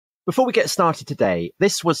Before we get started today,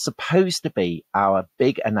 this was supposed to be our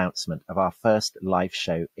big announcement of our first live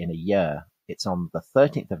show in a year. It's on the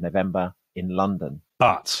 13th of November in London.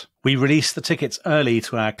 But we released the tickets early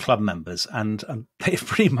to our club members and they've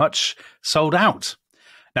pretty much sold out.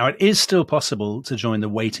 Now, it is still possible to join the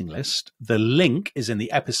waiting list. The link is in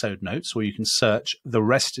the episode notes where you can search The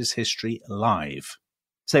Rest Is History Live.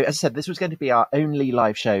 So, as I said, this was going to be our only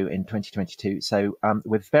live show in 2022. So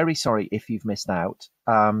we're very sorry if you've missed out.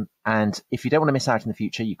 And if you don't want to miss out in the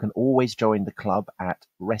future, you can always join the club at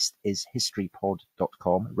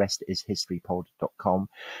restishistorypod.com, restishistorypod.com.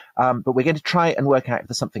 But we're going to try and work out if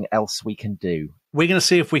there's something else we can do. We're going to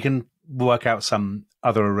see if we can work out some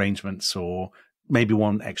other arrangements or maybe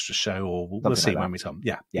one extra show, or we'll see when we come.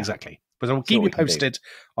 Yeah, exactly. But I'll keep you posted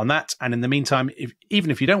on that. And in the meantime,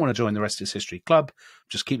 even if you don't want to join the Rest Is History Club,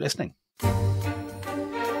 just keep listening.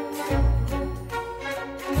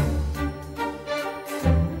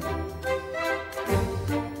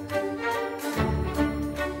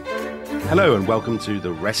 Hello and welcome to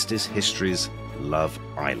the Rest Is History's Love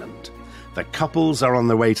Island. The couples are on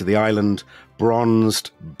their way to the island,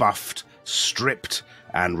 bronzed, buffed, stripped,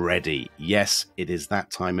 and ready. Yes, it is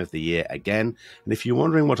that time of the year again. And if you're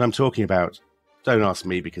wondering what I'm talking about, don't ask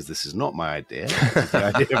me because this is not my idea. It's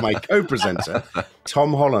the idea of my co-presenter,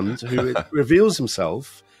 Tom Holland, who reveals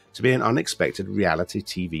himself to be an unexpected reality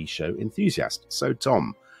TV show enthusiast. So,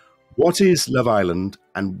 Tom, what is Love Island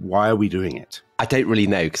and why are we doing it? I don't really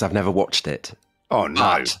know because I've never watched it. Oh,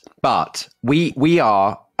 no. But we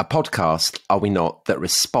are a podcast, are we not, that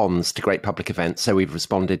responds to great public events. So we've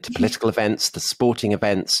responded to political events, to sporting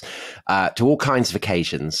events, to all kinds of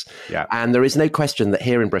occasions. Yeah. And there is no question that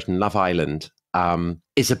here in Britain, Love Island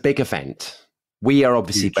is a big event. We are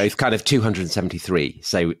obviously both kind of 273,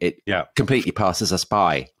 so it completely passes us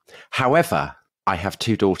by. However, I have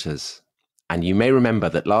two daughters. And you may remember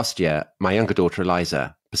that last year, my younger daughter,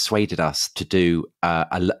 Eliza, persuaded us to do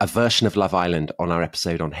a version of Love Island on our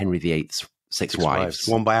episode on Henry VIII's Six Wives.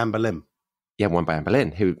 One by Anne Boleyn. Yeah, one by Anne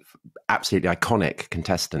Boleyn, who absolutely iconic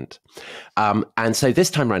contestant. And so this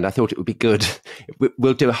time around, I thought it would be good.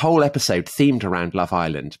 We'll do a whole episode themed around Love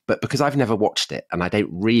Island, but because I've never watched it and I don't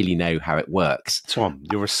really know how it works. Tom,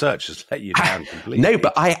 your research has let you down completely. No,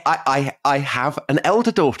 but I have an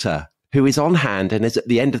elder daughter who is on hand and is at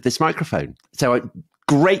the end of this microphone. So a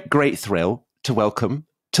great thrill to welcome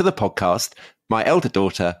to the podcast my elder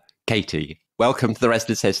daughter, Katy. Welcome to The Rest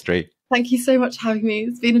Is History. Thank you so much for having me.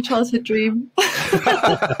 It's been a childhood dream.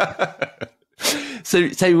 So,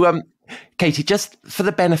 Katy, just for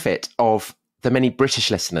the benefit of the many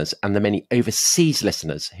British listeners and the many overseas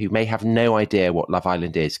listeners who may have no idea what Love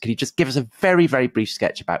Island is, could you just give us a very, very brief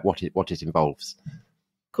sketch about what it involves?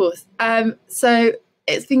 Of course. So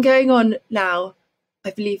it's been going on now,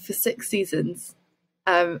 I believe, for 6 seasons.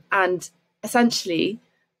 And essentially,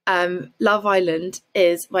 Love Island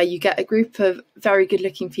is where you get a group of very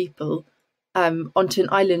good-looking people onto an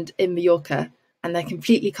island in Mallorca, and they're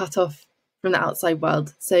completely cut off from the outside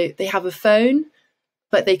world. So they have a phone,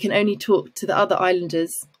 but they can only talk to the other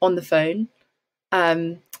islanders on the phone.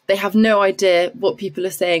 They have no idea what people are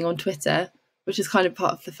saying on Twitter, which is kind of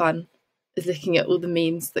part of the fun, is looking at all the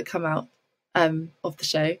memes that come out of the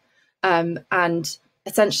show. And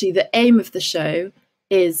essentially the aim of the show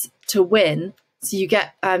is to win. So you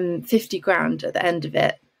get 50 grand at the end of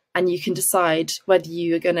it, and you can decide whether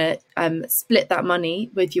you are going to split that money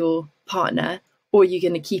with your partner or you're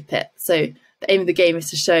going to keep it. So the aim of the game is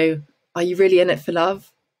to show, are you really in it for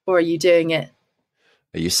love, or are you doing it?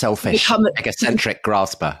 Are you selfish, egocentric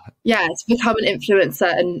grasper? Yeah, to become an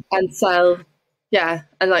influencer and sell,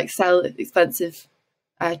 and sell expensive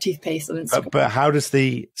toothpaste on Instagram. But how does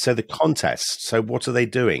the contest? So what are they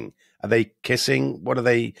doing? Are they kissing? What are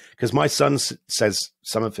they? Because my son says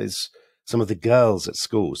some of the girls at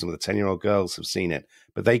school, some of the 10-year-old girls have seen it,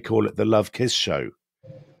 but they call it the Love Kiss Show.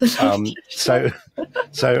 So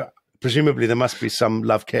presumably there must be some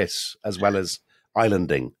love kiss as well as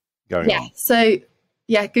islanding going on. So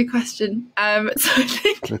good question. So I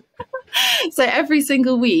think so every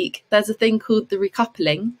single week there's a thing called the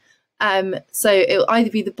recoupling. So it'll either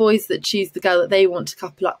be the boys that choose the girl that they want to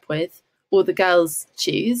couple up with, or the girls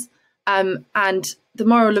choose. And the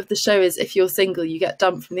moral of the show is, if you're single, you get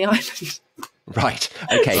dumped from the island. Right.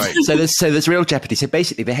 Okay. Right. So there's real jeopardy. So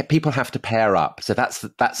basically, people have to pair up. So that's the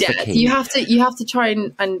key. You have to try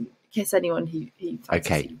and kiss anyone who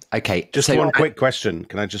fancies. Okay. Just one quick question.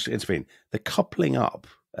 Can I just intervene? The coupling up,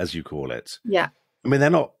 as you call it. Yeah. I mean, they're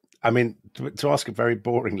not. I mean, to ask a very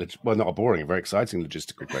boring, well, not a boring, a very exciting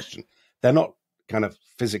logistical question. They're not kind of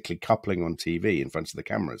physically coupling on TV in front of the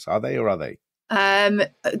cameras, are they, or are they?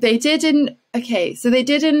 They did in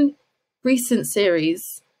recent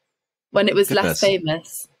series when it was less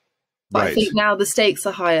famous. But I think now the stakes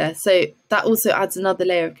are higher. So that also adds another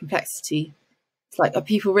layer of complexity. It's like, are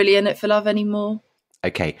people really in it for love anymore?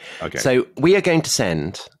 Okay. So we are going to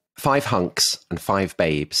send 5 hunks and 5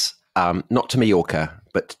 babes, not to Mallorca,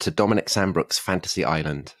 but to Dominic Sandbrook's Fantasy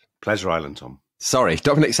Island. Pleasure Island, Tom. Sorry,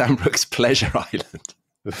 Dominic Sandbrook's Pleasure Island.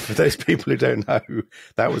 For those people who don't know,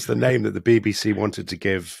 that was the name that the BBC wanted to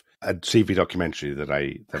give a TV documentary that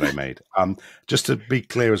I made. Just to be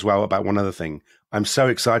clear as well about one other thing, I'm so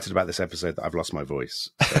excited about this episode that I've lost my voice.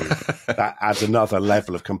 So that adds another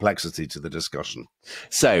level of complexity to the discussion.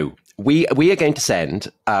 So we are going to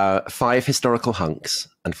send 5 historical hunks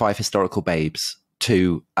and 5 historical babes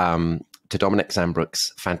to Dominic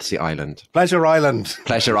Sandbrook's Fantasy Island. Pleasure Island.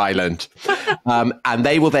 Pleasure Island. And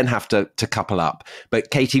they will then have to couple up.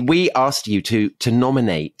 But Katy, we asked you to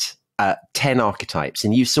nominate 10 archetypes,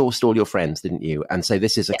 and you sourced all your friends, didn't you? And so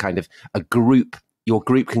this is a kind of a group, your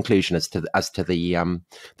group conclusion as to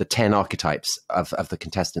the 10 archetypes of the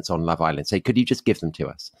contestants on Love Island. So could you just give them to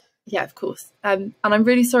us? Yeah, of course. And I'm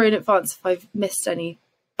really sorry in advance if I've missed any,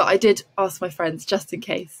 but I did ask my friends just in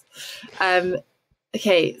case.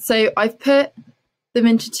 Okay, so I've put them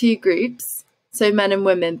into 2 groups, so men and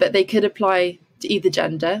women, but they could apply to either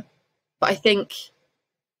gender. But I think,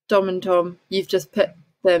 Dom and Tom, you've just put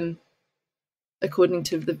them according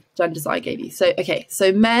to the genders I gave you. So, okay,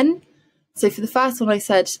 so men. So for the first one, I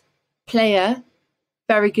said player,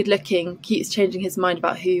 very good looking, keeps changing his mind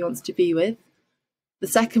about who he wants to be with. The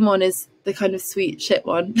second one is the kind of sweet shit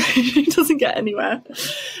one who doesn't get anywhere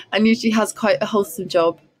and usually has quite a wholesome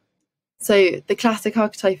job. So the classic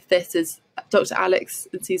archetype of this is Dr. Alex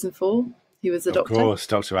in season 4. He was a doctor. Of course,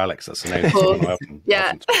 Dr. Alex. That's the name.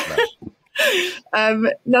 Yeah.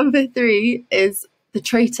 Number 3 is the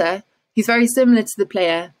traitor. He's very similar to the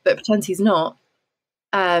player, but pretends he's not.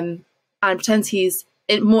 And pretends he's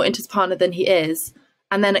more into his partner than he is.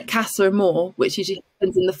 And then at Castle and Moor, which usually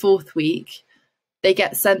happens in the 4th week, they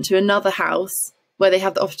get sent to another house where they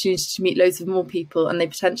have the opportunity to meet loads of more people, and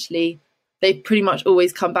they pretty much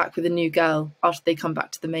always come back with a new girl after they come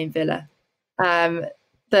back to the main villa.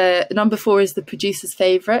 The number 4 is the producer's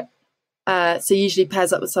favourite. So usually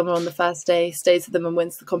pairs up with someone on the first day, stays with them and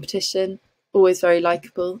wins the competition. Always very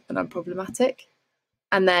likeable and unproblematic.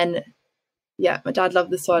 And then, yeah, my dad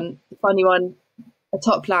loved this one. The funny one, a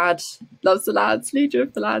top lad, loves the lads, leader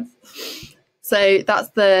of the lads. So that's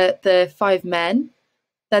the 5 men.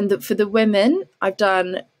 Then for the women, I've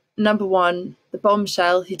done number 1, the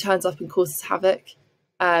bombshell who turns up and causes havoc.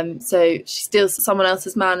 So she steals someone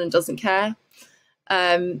else's man and doesn't care.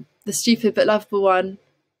 The stupid but lovable one,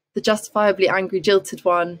 the justifiably angry, jilted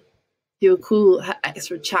one who will call her ex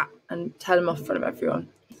for a chat and tell him off in front of everyone.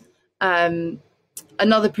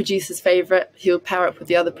 Another producer's favourite who will pair up with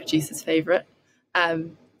the other producer's favourite,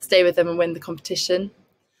 stay with them and win the competition.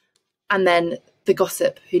 And then the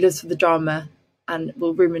gossip who lives for the drama and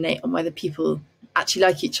will ruminate on whether people actually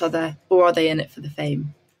like each other or are they in it for the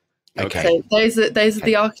fame. Okay. So those are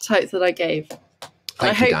the archetypes that I gave.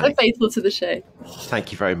 I hope they're faithful to the show.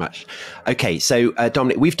 Thank you very much. Okay, so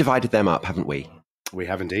Dominic, we've divided them up, haven't we? We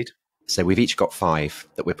have indeed. So we've each got 5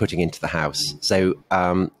 that we're putting into the house. So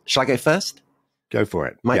shall I go first? Go for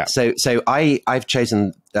it. Mike, yeah. So I've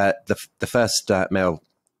chosen the first male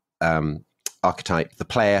archetype, the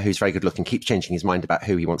player who's very good looking, keeps changing his mind about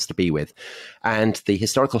who he wants to be with. And the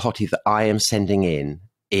historical hottie that I am sending in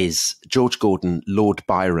is George Gordon, Lord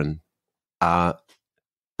Byron,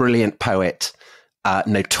 brilliant poet,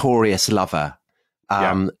 notorious lover.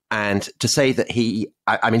 And to say that he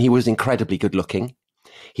was incredibly good looking.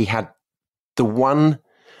 He had the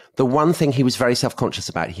one thing he was very self-conscious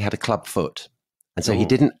about. He had a club foot. And so he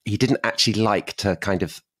didn't actually like to kind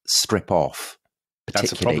of strip off.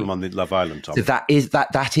 That's a problem on the Love Island, Tom. So that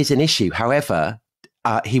is an issue. However,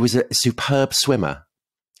 he was a superb swimmer.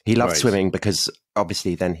 He loved swimming because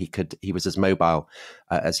obviously then he was as mobile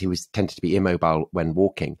as he was tended to be immobile when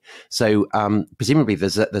walking. So presumably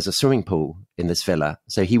there's a swimming pool in this villa.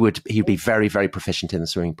 So he'd be very, very proficient in the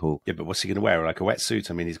swimming pool. Yeah, but what's he going to wear? Like a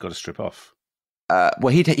wetsuit? I mean, he's got to strip off. Well,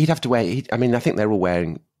 he'd have to wear. I think they're all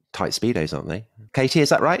wearing tight speedos, aren't they? Katy, is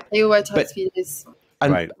that right? They all wear tight speedos.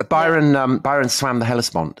 And Byron swam the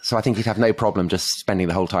Hellespont, so I think he'd have no problem just spending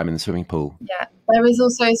the whole time in the swimming pool. Yeah, there is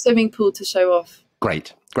also a swimming pool to show off.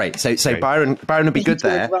 Great. So Byron would be good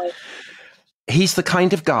there. Well. He's the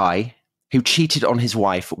kind of guy who cheated on his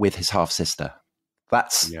wife with his half sister.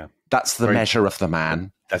 That's the measure of the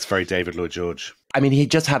man. That's very David Lloyd George. I mean, he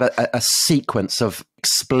just had a sequence of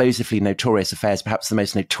explosively notorious affairs. Perhaps the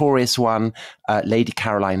most notorious one, Lady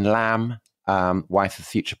Caroline Lamb, wife of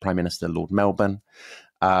future Prime Minister Lord Melbourne.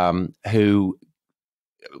 who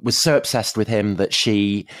was so obsessed with him that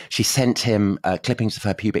she sent him clippings of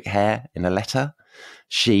her pubic hair in a letter.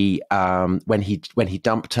 She, when he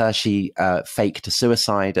dumped her, she faked a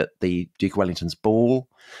suicide at the Duke of Wellington's ball.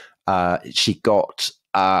 She got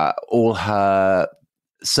all her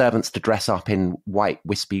servants to dress up in white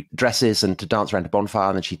wispy dresses and to dance around a bonfire,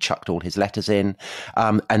 and then she chucked all his letters in.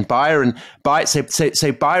 And Byron,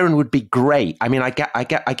 so Byron would be great. I mean, I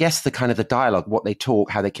guess the kind of the dialogue, what they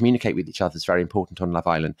talk, how they communicate with each other is very important on Love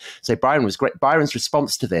Island. So Byron was great. Byron's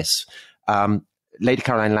response to this, Lady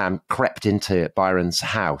Caroline Lamb crept into Byron's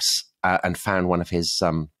house and found one of his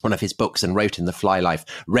books and wrote in the fly life,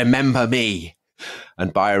 "Remember me."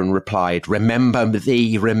 And Byron replied, remember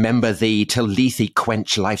thee, till Lethe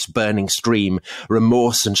quench life's burning stream.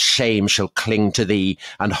 Remorse and shame shall cling to thee,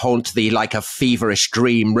 and haunt thee like a feverish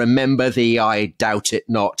dream. Remember thee, I doubt it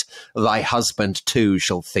not. Thy husband too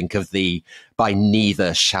shall think of thee. By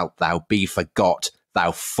neither shalt thou be forgot.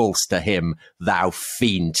 Thou false to him, thou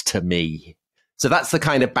fiend to me. So that's the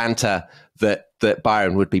kind of banter that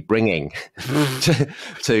Byron would be bringing to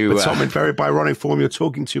But Tom, in very Byronic form, you're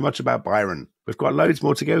talking too much about Byron. We've got loads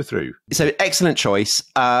more to go through. So excellent choice.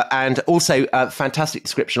 And also a fantastic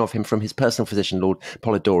description of him from his personal physician, Lord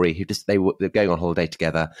Polidori, who they were going on holiday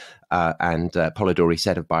together. And Polidori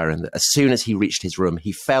said of Byron that as soon as he reached his room,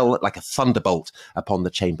 he fell like a thunderbolt upon the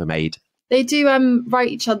chambermaid. They do write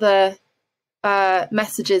each other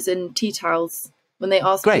messages in tea towels when they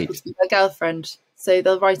ask people to be their girlfriend. So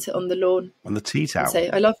they'll write it on the lawn. On the tea towel? Say,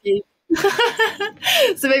 I love you.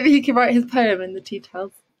 So maybe he can write his poem in the tea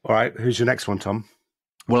towels. All right. Who's your next one, Tom?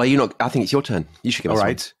 Well, are you not? I think it's your turn. You should give us one. All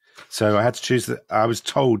right. So I had to choose I was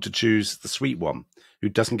told to choose the sweet one who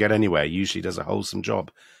doesn't get anywhere, usually does a wholesome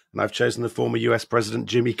job. And I've chosen the former US President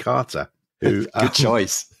Jimmy Carter. Who, Good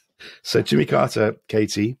choice. So Jimmy Carter,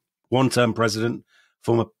 Katie, one-term president,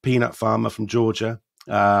 former peanut farmer from Georgia.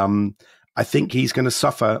 I think he's going to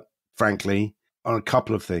suffer, frankly, on a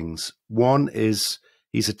couple of things. One is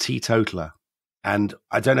he's a teetotaler. And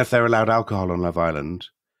I don't know if they're allowed alcohol on Love Island,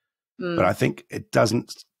 but I think it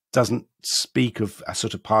doesn't speak of a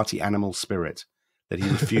sort of party animal spirit that he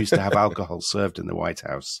refused to have alcohol served in the White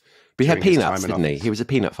House. But he had peanuts, didn't he? He was a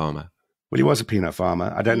peanut farmer. Well, he was a peanut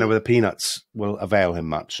farmer. I don't know whether peanuts will avail him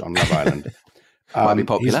much on Love Island. Might be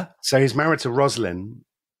popular. He's married to Rosalind,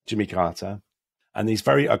 Jimmy Carter, and he's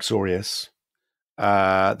very uxorious.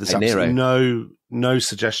 There's absolutely no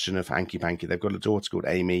suggestion of hanky-panky. They've got a daughter called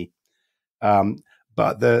Amy.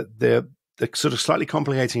 But the sort of slightly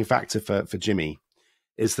complicating factor for Jimmy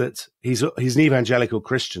is that he's an evangelical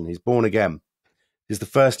Christian. He's born again. He's the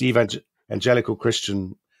first evangelical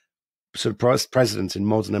Christian sort of president in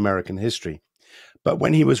modern American history. But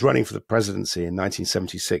when he was running for the presidency in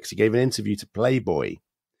 1976, he gave an interview to Playboy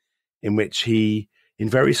in which he, in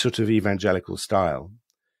very sort of evangelical style,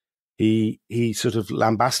 he sort of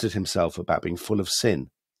lambasted himself about being full of sin.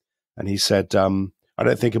 And he said, I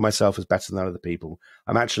don't think of myself as better than other people.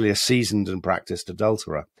 I'm actually a seasoned and practiced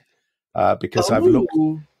adulterer because I've looked.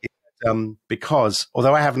 Because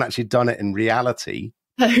although I haven't actually done it in reality,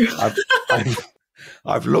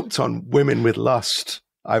 I've looked on women with lust.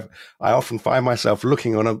 I often find myself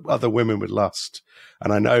looking on other women with lust,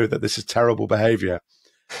 and I know that this is terrible behavior.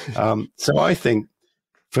 So I think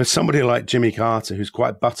for somebody like Jimmy Carter, who's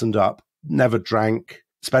quite buttoned up, never drank,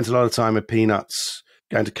 spent a lot of time with peanuts,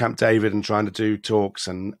 going to Camp David and trying to do talks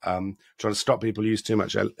and trying to stop people use too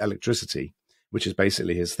much electricity, which is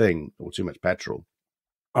basically his thing, or too much petrol.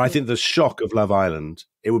 I think the shock of Love Island,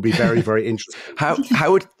 it would be very, very interesting.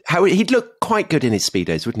 How would he'd look quite good in his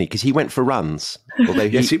Speedos, wouldn't he? Because he went for runs. Although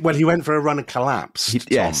he went for a run and collapsed.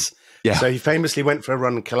 Yes. Yeah. So he famously went for a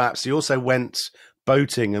run and collapsed. He also went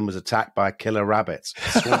boating and was attacked by a killer rabbit,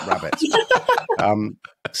 a swamp rabbit.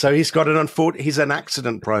 So he's got he's an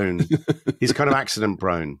accident prone. He's kind of accident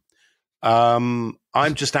prone.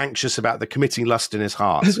 I'm just anxious about the committing lust in his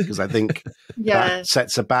heart because I think that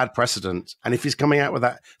sets a bad precedent. And if he's coming out with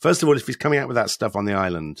that, first of all, if he's coming out with that stuff on the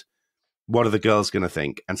island, what are the girls going to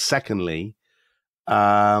think? And secondly,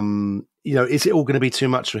 is it all going to be too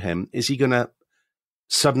much for him? Is he going to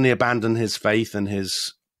suddenly abandon his faith and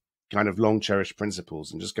his kind of long cherished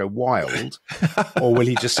principles and just go wild? Or will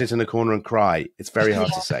he just sit in a corner and cry? It's very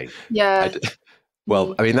hard to say. Yeah.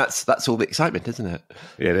 Well, I mean, that's all the excitement, isn't it?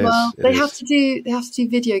 Yeah, it is. Well, they have to do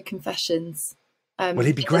video confessions. Well,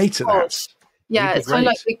 he'd be great at that. Yeah, it's kind of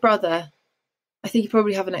like Big Brother. I think he'd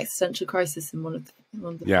probably have an existential crisis in one of the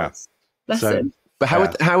pods. Bless him. But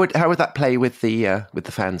how would that play with the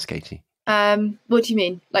fans, Katie? What do you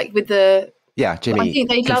mean? Like with the Jimmy? I think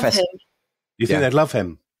they'd love him. You think they'd love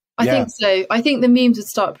him? I think so. I think the memes would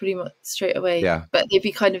start pretty much straight away. Yeah. But they'd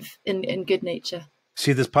be kind of in good nature.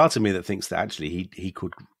 See, there's part of me that thinks that actually he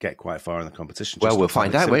could get quite far in the competition. Well, we'll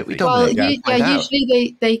find out. We don't well, know.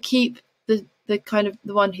 Usually they keep the kind of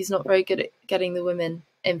the one who's not very good at getting the women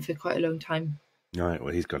in for quite a long time. All right.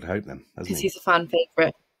 Well, he's got hope then, because he's a fan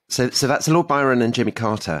favourite. So that's Lord Byron and Jimmy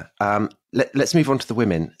Carter. Let's move on to the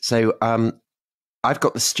women. So I've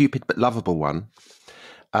got the stupid but lovable one.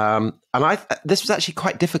 And this was actually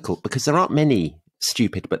quite difficult because there aren't many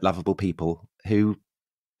stupid but lovable people who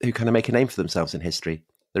kind of make a name for themselves in history.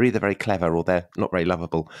 They're either very clever or they're not very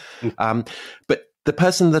lovable. But the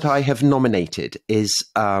person that I have nominated is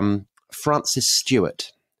Frances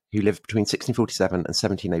Stewart, who lived between 1647 and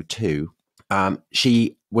 1702.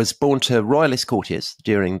 She was born to royalist courtiers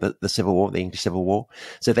during the Civil War, the English Civil War.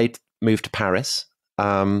 So they moved to Paris.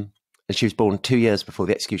 And she was born 2 years before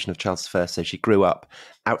the execution of Charles I. So she grew up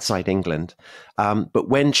outside England. But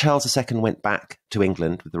when Charles II went back to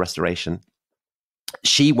England with the Restoration,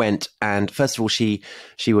 she went and first of all, she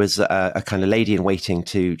was a kind of lady in waiting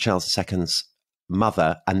to Charles II's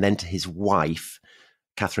mother and then to his wife,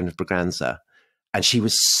 Catherine of Braganza. And she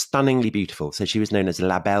was stunningly beautiful. So she was known as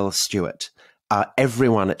La Belle Stuart.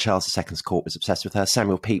 Everyone at Charles II's court was obsessed with her.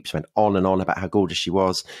 Samuel Pepys went on and on about how gorgeous she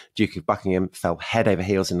was. Duke of Buckingham fell head over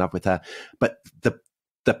heels in love with her. But the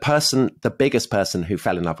biggest person who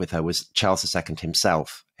fell in love with her was Charles II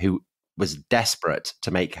himself, who was desperate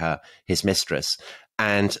to make her his mistress.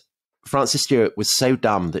 And Frances Stewart was so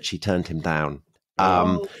dumb that she turned him down.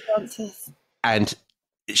 Frances. And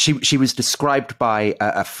she was described by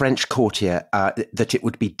a French courtier that it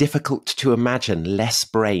would be difficult to imagine less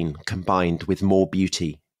brain combined with more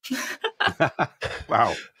beauty.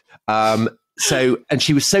 Wow. And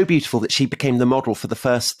she was so beautiful that she became the model for the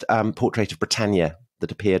first portrait of Britannia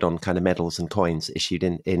that appeared on kind of medals and coins issued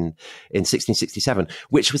in 1667,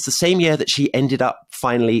 which was the same year that she ended up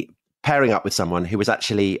finally pairing up with someone who was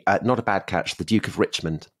actually not a bad catch, the Duke of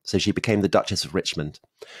Richmond. So she became the Duchess of Richmond.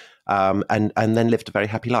 And then lived a very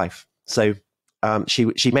happy life. So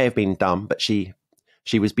she may have been dumb, but she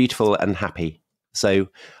was beautiful and happy. So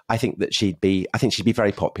I think that she'd be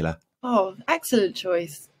very popular. Oh, excellent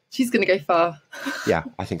choice. She's going to go far. Yeah,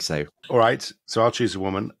 I think so. All right, so I'll choose a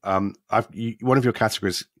woman. One of your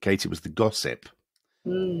categories, Katie, was the gossip.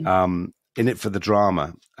 In it for the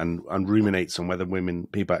drama and ruminates on whether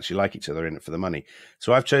people actually like each other, in it for the money.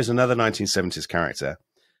 So I've chosen another 1970s character.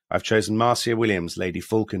 I've chosen Marcia Williams, Lady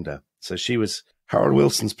Falkender. So she was Harold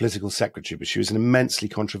Wilson's political secretary, but she was an immensely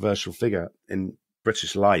controversial figure in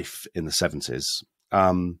British life in the 70s.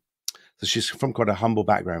 So she's from quite a humble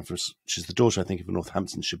background. She's the daughter, I think, of a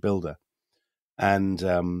Northamptonshire builder. And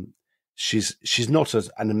she's not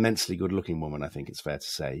an immensely good-looking woman, I think it's fair to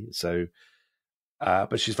say. So,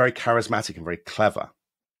 but she's very charismatic and very clever.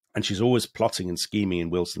 And she's always plotting and scheming in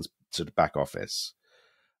Wilson's sort of back office.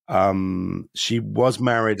 She was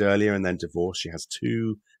married earlier and then divorced. She has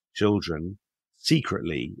 2 children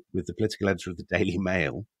secretly with the political editor of the Daily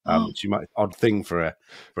Mail, which odd thing for a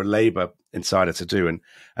Labour insider to do.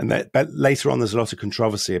 But later on, there's a lot of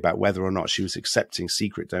controversy about whether or not she was accepting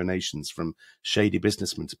secret donations from shady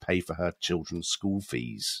businessmen to pay for her children's school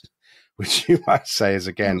fees, which you might say is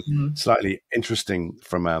again slightly interesting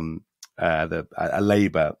from a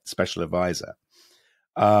Labour special advisor.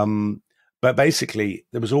 But basically,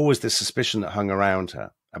 there was always this suspicion that hung around her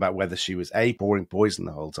about whether she was A, pouring poison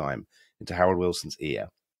the whole time into Harold Wilson's ear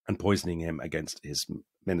and poisoning him against his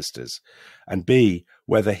ministers, and B,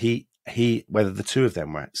 whether whether the two of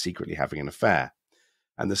them were secretly having an affair.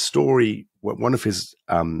 And the story, one of his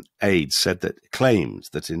aides claimed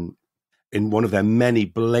that in one of their many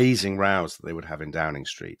blazing rows that they would have in Downing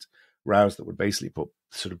Street, rows that would basically put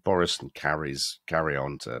sort of Boris and Carry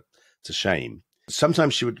on to shame.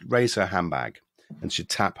 Sometimes she would raise her handbag and she'd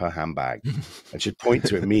tap her handbag and she'd point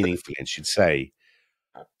to it meaningfully and she'd say,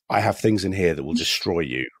 "I have things in here that will destroy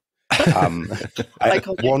you."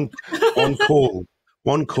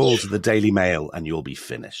 One call to the Daily Mail and you'll be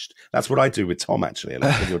finished. That's what I do with Tom, actually,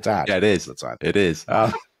 like with your dad. Yeah, it is. At the time. It is.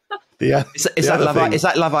 Is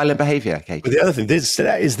that Love Island behaviour, Kate? But the other thing, is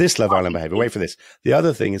this Love Island behaviour? Wait for this. The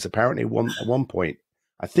other thing is apparently at one point,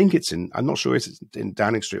 I think I'm not sure if it's in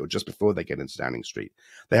Downing Street or just before they get into Downing Street,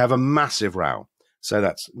 they have a massive row. So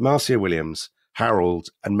that's Marcia Williams, Harold,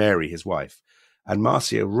 and Mary, his wife. And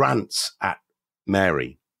Marcia rants at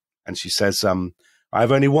Mary. And she says, "I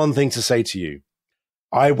have only one thing to say to you.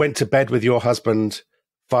 I went to bed with your husband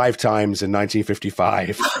 5 times in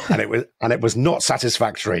 1955, and it was not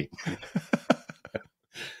satisfactory."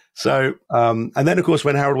 So, and then, of course,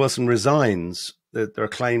 when Harold Wilson resigns, there are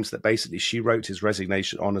claims that basically she wrote his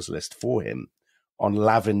resignation honours list for him on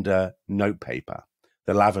lavender notepaper,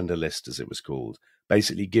 the lavender list, as it was called,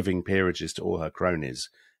 basically giving peerages to all her cronies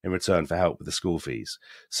in return for help with the school fees.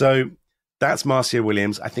 So that's Marcia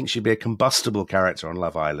Williams. I think she'd be a combustible character on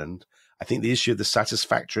Love Island. I think the issue of the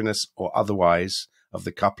satisfactoriness or otherwise of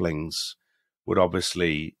the couplings would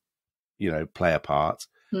obviously, play a part.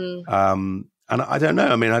 And I don't know.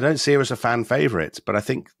 I mean, I don't see her as a fan favorite, but I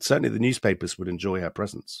think certainly the newspapers would enjoy her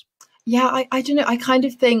presence. Yeah, I don't know. I kind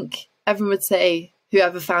of think everyone would say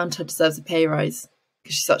whoever found her deserves a pay rise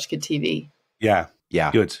because she's such good TV. Yeah.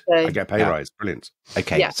 Good. So, I get a pay rise. Brilliant.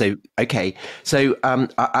 Okay. Yeah. So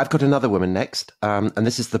I've got another woman next. And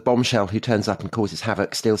this is the bombshell who turns up and causes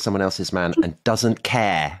havoc, steals someone else's man and doesn't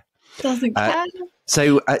care. Doesn't care.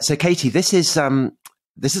 So Katy, this is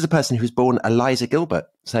a person who was born Eliza Gilbert.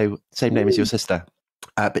 So same name as your sister.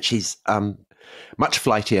 But she's much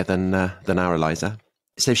flightier than our Eliza.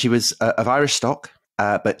 So she was of Irish stock,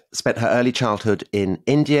 but spent her early childhood in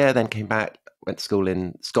India, then came back, went to school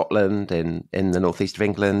in Scotland, in the northeast of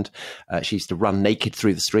England. She used to run naked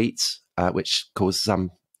through the streets, which caused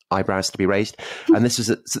some eyebrows to be raised. And this is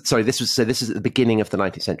at the beginning of the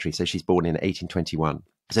 19th century. So she's born in 1821.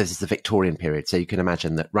 So this is the Victorian period. So you can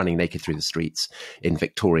imagine that running naked through the streets in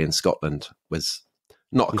Victorian Scotland was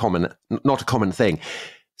not a common thing.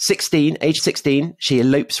 Age 16, she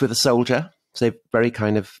elopes with a soldier. So very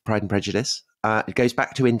kind of Pride and Prejudice. It goes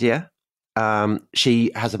back to India.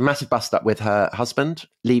 She has a massive bust up with her husband,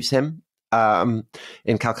 leaves him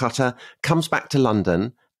in Calcutta, comes back to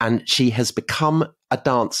London, and she has become a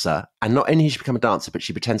dancer. And not only has she become a dancer, but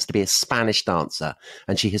she pretends to be a Spanish dancer.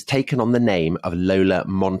 And she has taken on the name of Lola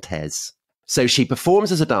Montez. So she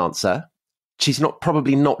performs as a dancer. She's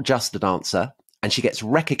probably not just a dancer. And she gets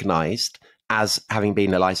recognized as having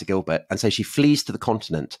been Eliza Gilbert. And so she flees to the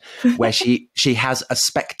continent where she has a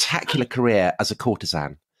spectacular career as a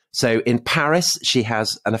courtesan. So in Paris, she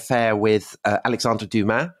has an affair with Alexandre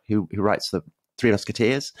Dumas, who writes the Three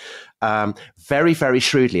Musketeers, very, very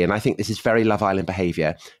shrewdly. And I think this is very Love Island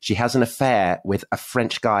behavior. She has an affair with a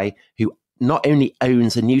French guy who not only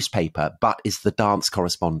owns a newspaper, but is the dance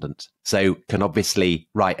correspondent. So can obviously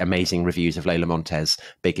write amazing reviews of Lola Montez,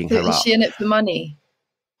 bigging her up. Is she in it for money?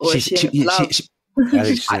 Or is she in it for love? I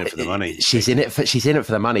think she's in it for the money. She's in it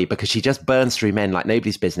for the money because she just burns through men like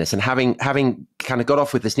nobody's business. And having kind of got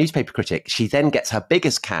off with this newspaper critic, she then gets her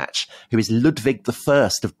biggest catch, who is Ludwig I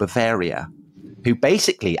of Bavaria, who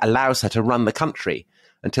basically allows her to run the country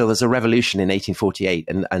until there's a revolution in 1848,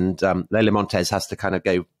 and Lola Montez has to kind of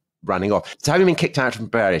go running off. So having been kicked out from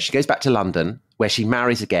Bavaria, she goes back to London, where she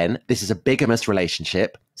marries again. This is a bigamous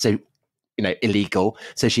relationship, so illegal.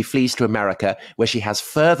 So she flees to America, where she has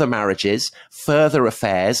further marriages, further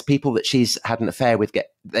affairs. People that she's had an affair with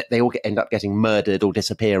end up getting murdered or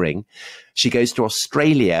disappearing. She goes to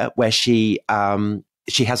Australia, where she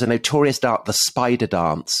has a notorious dance, the spider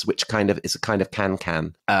dance, which is a kind of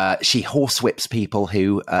can-can. She horsewhips people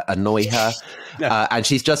who annoy her.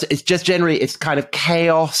 And it's generally kind of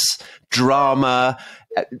chaos, drama.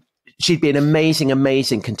 She'd be an amazing,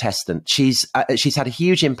 amazing contestant. She's had a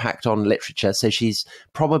huge impact on literature. So she's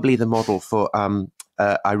probably the model for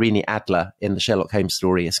Irene Adler in the Sherlock Holmes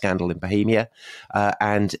story, A Scandal in Bohemia.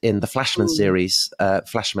 And in the Flashman series,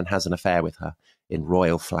 Flashman has an affair with her in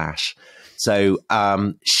Royal Flash. So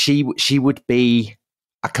she would be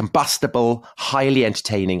a combustible, highly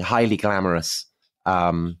entertaining, highly glamorous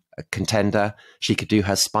contender. She could do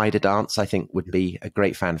her spider dance, I think would be a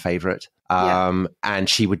great fan favorite. And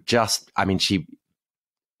she would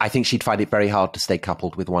I think she'd find it very hard to stay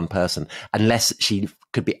coupled with one person unless she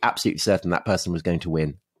could be absolutely certain that person was going to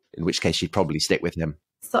win, in which case she'd probably stick with him.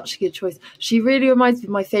 Such a good choice. She really reminds me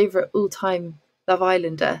of my favourite all-time Love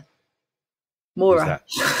Islander, Maura,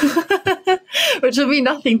 which will mean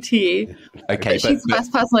nothing to you. Okay, but she's the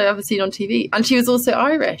best person I've ever seen on TV. And she was also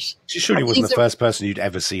Irish. She surely wasn't the first person you'd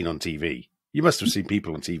ever seen on TV. You must have seen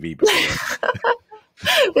people on TV before.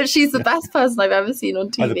 But she's the best person I've ever seen on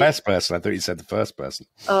TV. Oh, the best person? I thought you said the first person.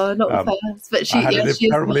 Oh, not the first. But she, I had a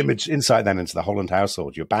terrible insight then into the Holland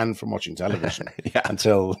household. You're banned from watching television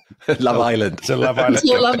until Love Island. Until Love Island.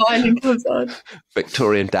 Until Love Island comes on.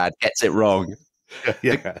 Victorian dad gets it wrong.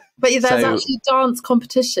 Yeah. But there's actually a dance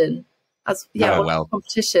competition.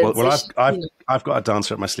 Competition. Well, I've got a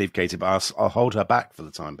dancer up my sleeve, Katy, but I'll hold her back for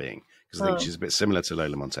the time being because I think she's a bit similar to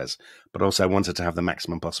Lola Montez, but also I wanted to have the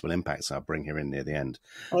maximum possible impact, so I'll bring her in near the end.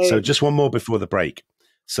 So just one more before the break.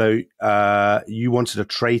 So you wanted a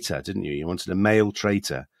traitor, didn't you? You wanted a male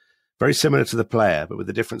traitor, very similar to the player, but with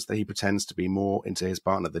the difference that he pretends to be more into his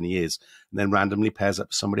partner than he is, and then randomly pairs up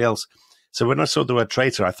with somebody else. So when I saw the word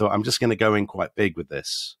traitor, I thought, I'm just going to go in quite big with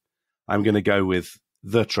this. I'm going to go with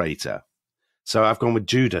the traitor. So I've gone with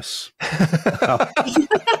Judas.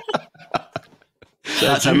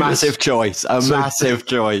 That's a massive choice. Massive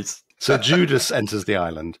choice. So Judas enters the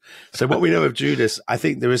island. So what we know of Judas, I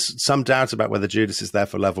think there is some doubt about whether Judas is there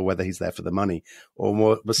for love or whether he's there for the money, or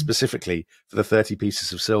more specifically for the 30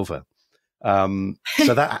 pieces of silver. So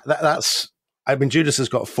that's, I mean, Judas has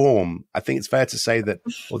got form. I think it's fair to say that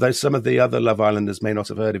although some of the other Love Islanders may not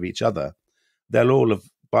have heard of each other, they'll all have,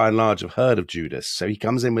 by and large, have heard of Judas. So he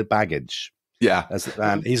comes in with baggage. Yeah.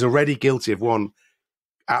 And he's already guilty of one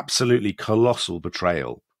absolutely colossal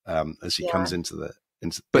betrayal as he comes into the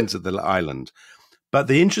island. But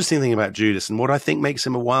the interesting thing about Judas, and what I think makes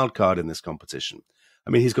him a wild card in this competition,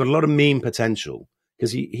 I mean, he's got a lot of meme potential,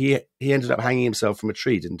 because he ended up hanging himself from a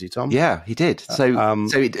tree, didn't he, Tom? Yeah, he did. So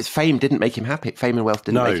fame didn't make him happy. Fame and wealth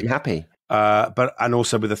didn't make him happy. And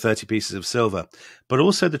also with the 30 pieces of silver. But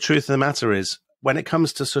also the truth of the matter is, when it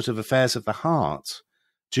comes to sort of affairs of the heart,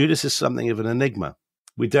 Judas is something of an enigma.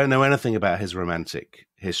 We don't know anything about his romantic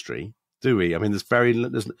history, do we? I mean,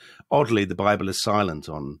 oddly, the Bible is silent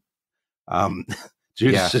on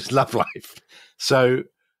Judas's love life. So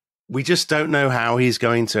we just don't know how he's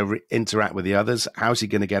going to interact with the others. How's he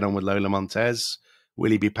going to get on with Lola Montez?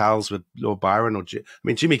 Will he be pals with Lord Byron? I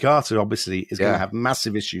mean, Jimmy Carter obviously is going to have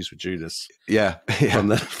massive issues with Judas. Yeah. From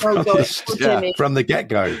the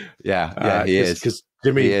get-go. Yeah, he is. Because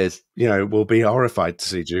Jimmy, will be horrified to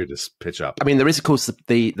see Judas pitch up. I mean, there is, of course,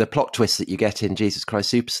 the plot twist that you get in Jesus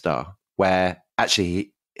Christ Superstar, where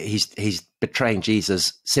actually he's betraying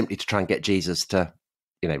Jesus simply to try and get Jesus to,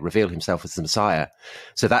 reveal himself as the Messiah.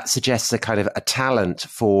 So that suggests a kind of a talent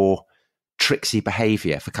for tricksy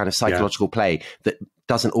behavior, for kind of psychological play that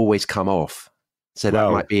doesn't always come off. So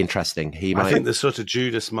that might be interesting. I think the sort of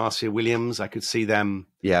Judas, Marcia Williams, I could see them,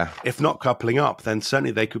 if not coupling up, then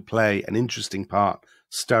certainly they could play an interesting part,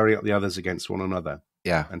 stirring up the others against one another.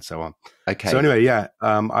 Yeah. And so on. Okay. So anyway,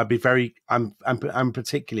 I'm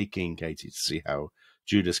particularly keen, Katie, to see how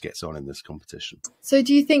Judas gets on in this competition. So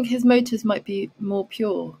do you think his motives might be more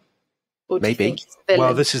pure? Or do Maybe. You think he's a villain?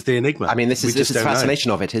 Well, this is the enigma. I mean, this is the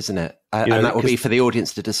fascination of it, isn't it? And that will be for the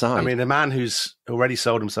audience to decide. I mean, a man who's already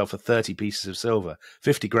sold himself for 30 pieces of silver,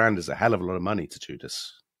 50 grand is a hell of a lot of money to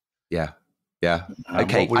Judas. Yeah. Yeah.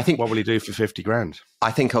 Okay. What will he do for 50 grand?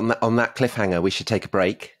 I think on that cliffhanger, we should take a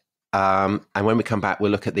break. And when we come back,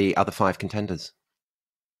 we'll look at the other 5 contenders.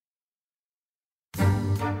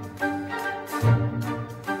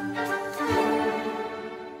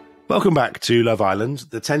 Welcome back to Love Island.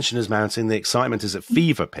 The tension is mounting. The excitement is at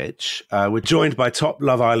fever pitch. We're joined by top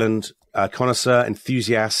Love Island connoisseur,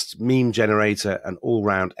 enthusiast, meme generator, and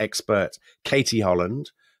all-round expert, Katy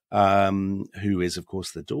Holland, who is, of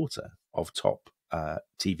course, the daughter of top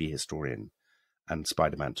TV historian and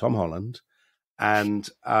Spider-Man Tom Holland. And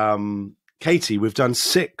Katy, we've done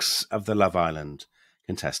 6 of the Love Island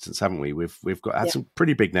contestants, haven't we? We've had some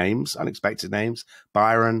pretty big names, unexpected names: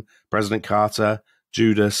 Byron, President Carter,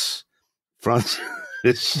 Judas, Francis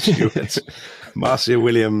Stewart, Marcia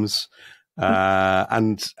Williams,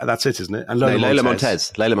 and that's it, isn't it? And Lola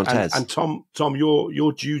Montez. And Tom,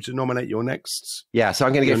 you're due to nominate your next. Yeah, so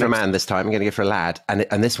I'm going to go for a man this time. I'm going to go for a lad,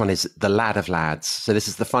 and this one is the lad of lads. So this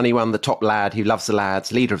is the funny one, the top lad who loves the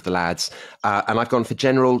lads, leader of the lads, and I've gone for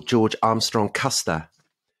General George Armstrong Custer,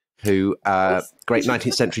 who great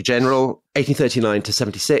 19th century general, 1839 to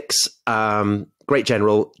 76. Great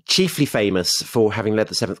general, chiefly famous for having led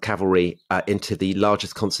the 7th Cavalry into the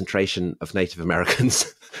largest concentration of Native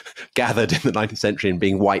Americans gathered in the 19th century and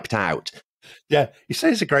being wiped out. Yeah, you say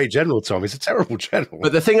he's a great general, Tom. He's a terrible general.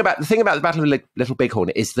 But the thing about the Battle of Little Bighorn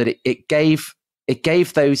is that it gave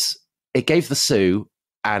the Sioux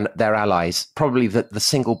and their allies probably the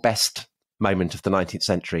single best moment of the 19th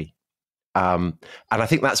century. And I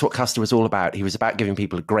think that's what Custer was all about. He was about giving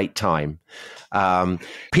people a great time.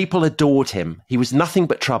 People adored him. He was nothing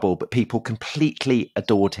but trouble, but people completely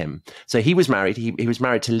adored him. So he was married. He was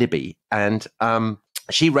married to Libby, and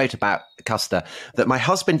she wrote about Custer that my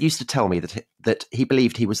husband used to tell me that he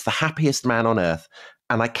believed he was the happiest man on earth,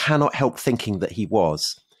 and I cannot help thinking that he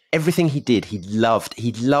was. Everything he did, he loved.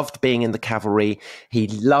 He loved being in the cavalry. He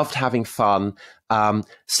loved having fun.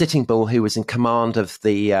 Sitting Bull, who was in command of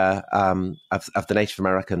the Native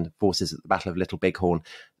American forces at the Battle of Little Bighorn,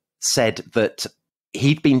 said that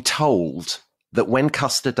he'd been told that when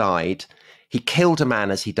Custer died, he killed a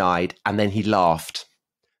man as he died, and then he laughed.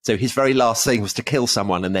 So his very last thing was to kill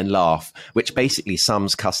someone and then laugh, which basically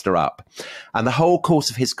sums Custer up. And the whole course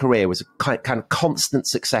of his career was a kind of constant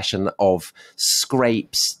succession of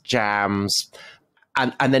scrapes, jams,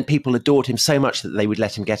 And then people adored him so much that they would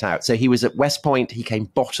let him get out. So he was at West Point. He came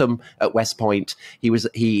bottom at West Point.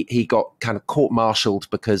 He got kind of court-martialed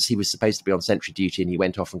because he was supposed to be on sentry duty, and he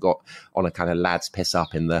went off and got on a kind of lad's piss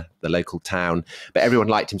up in the local town. But everyone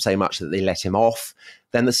liked him so much that they let him off.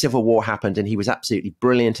 Then the Civil War happened, and he was absolutely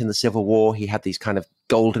brilliant in the Civil War. He had these kind of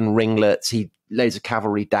golden ringlets. Loads of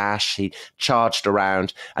cavalry dash. He charged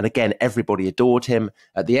around, and again, everybody adored him.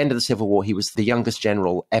 At the end of the Civil War, he was the youngest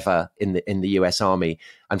general ever in the U.S. Army,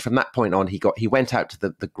 and from that point on, he went out to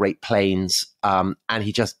the Great Plains, and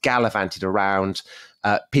he just gallivanted around.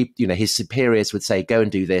 His superiors would say, "Go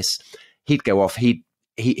and do this." He'd go off. He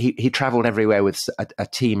traveled everywhere with a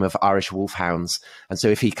team of Irish wolfhounds. And so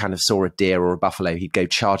if he kind of saw a deer or a buffalo, he'd go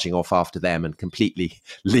charging off after them and completely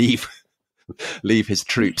leave his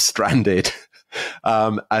troops stranded.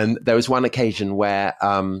 And there was one occasion where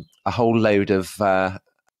a whole load of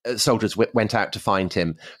soldiers went out to find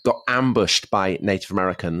him, got ambushed by Native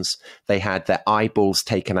Americans. They had their eyeballs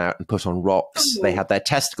taken out and put on rocks. They had their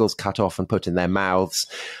testicles cut off and put in their mouths.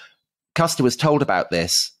 Custer was told about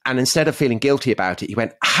this, and instead of feeling guilty about it, he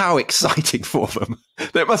went, how exciting for them.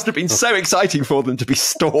 It must have been so exciting for them to be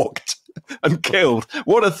stalked and killed.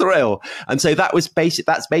 What a thrill. And so that's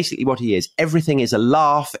basically what he is. Everything is a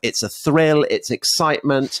laugh, it's a thrill, it's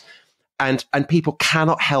excitement, and people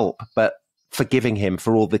cannot help but forgiving him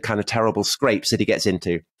for all the kind of terrible scrapes that he gets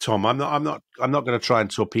into. Tom, I'm not going to try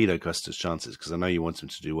and torpedo Custer's chances, because I know you want him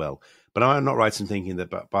to do well. But I'm not right in thinking that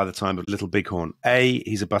by the time of Little Bighorn, A,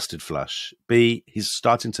 he's a busted flush. B, he's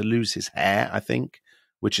starting to lose his hair, I think,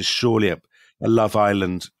 which is surely a Love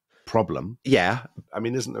Island problem. Yeah. I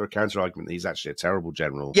mean, isn't there a counter argument that he's actually a terrible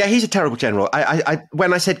general? Yeah, he's a terrible general.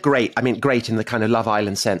 When I said great, I mean great in the kind of Love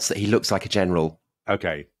Island sense that he looks like a general.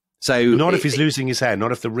 Okay. So not if he's losing his hair,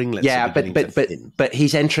 not if the ringlets are beginning to thin. But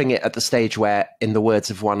he's entering it at the stage where, in the words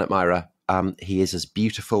of one admirer, he is as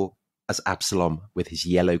beautiful as Absalom with his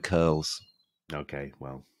yellow curls. Okay,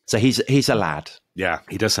 well, so he's a lad. Yeah,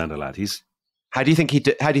 he does sound a lad. How do you think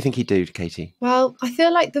he'd do, Katie? Well, I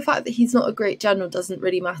feel like the fact that he's not a great general doesn't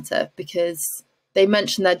really matter, because they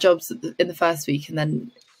mention their jobs in the first week, and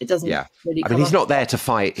then it doesn't really. I mean, he's not there to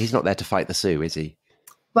fight. He's not there to fight the Sioux, is he?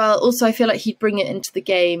 Well, also, I feel like he'd bring it into the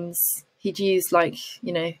games. He'd use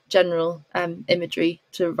general imagery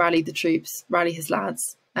to rally the troops, rally his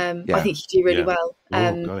lads. I think he'd do really well.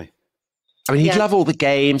 I mean, he'd love all the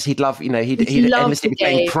games. He'd love, he'd endlessly be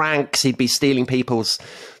playing pranks. He'd be stealing people's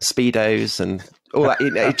Speedos and all that.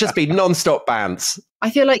 It'd just be non-stop bands. I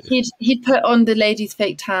feel like he'd put on the lady's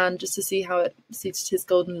fake tan just to see how it suited his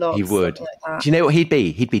golden locks. He would. Like, do you know what he'd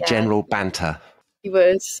be? He'd be General Banter. He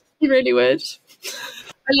would. He really would.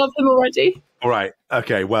 I love him already. All right.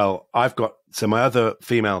 Okay. Well, I've got my other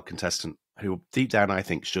female contestant who deep down I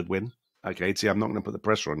think should win. Okay. See, I'm not going to put the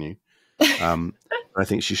pressure on you. I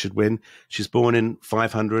think she should win. She's born in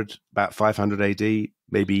about 500 AD,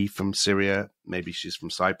 maybe from Syria, maybe she's from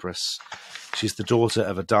Cyprus. She's the daughter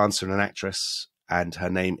of a dancer and an actress, and her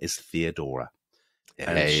name is Theodora.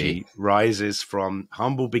 And she rises from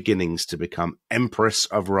humble beginnings to become Empress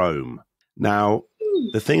of Rome. Now,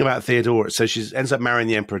 the thing about Theodora, so she ends up marrying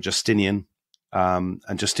the Emperor Justinian, and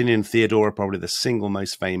Justinian and Theodora are probably the single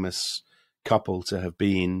most famous couple to have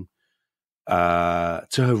been to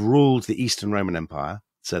have ruled the Eastern Roman Empire.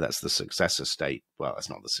 So that's the successor state. Well, that's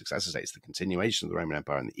not the successor state. It's the continuation of the Roman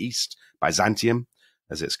Empire in the East, Byzantium,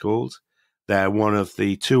 as it's called. They're one of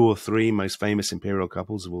the 2 or 3 most famous imperial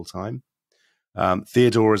couples of all time.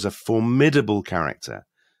 Theodora is a formidable character.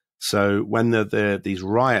 So when these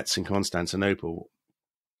riots in Constantinople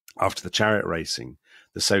after the chariot racing,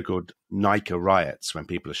 the so-called Nika riots, when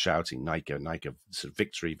people are shouting Nika, sort of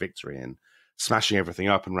victory, victory, and smashing everything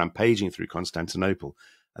up and rampaging through Constantinople,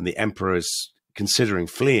 and the emperor is considering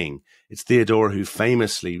fleeing, it's Theodora who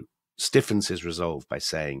famously stiffens his resolve by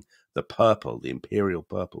saying the imperial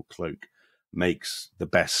purple cloak makes the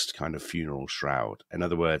best kind of funeral shroud. In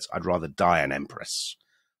other words, I'd rather die an empress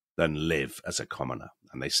than live as a commoner.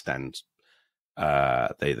 And they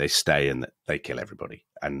stay and they kill everybody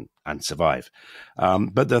and survive.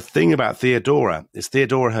 But the thing about Theodora is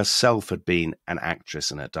Theodora herself had been an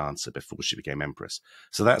actress and a dancer before she became empress.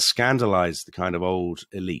 So that scandalized the kind of old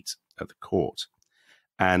elite at the court.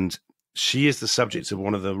 And she is the subject of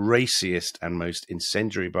one of the raciest and most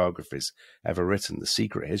incendiary biographies ever written, The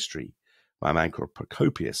Secret History, by a man called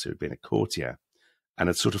Procopius, who had been a courtier and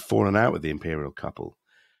had sort of fallen out with the imperial couple.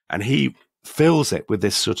 And he fills it with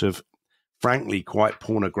this sort of frankly quite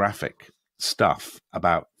pornographic stuff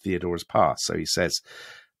about Theodora's past. So he says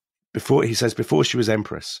before she was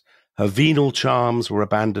empress, her venal charms were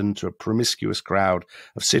abandoned to a promiscuous crowd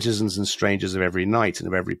of citizens and strangers of every night and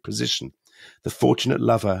of every position. The fortunate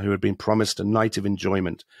lover who had been promised a night of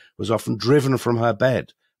enjoyment was often driven from her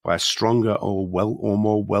bed by a stronger or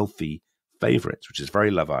more wealthy favourite, which is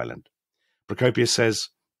very Love Island. Procopius says,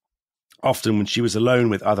 often when she was alone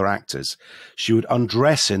with other actors, she would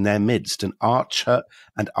undress in their midst and arch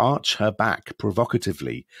her back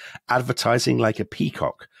provocatively, advertising like a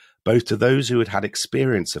peacock, both to those who had had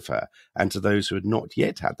experience of her and to those who had not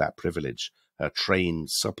yet had that privilege, her trained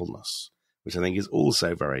suppleness, which I think is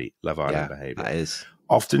also very Love Island behaviour. That is.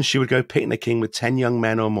 Often she would go picnicking with 10 young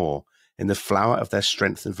men or more in the flower of their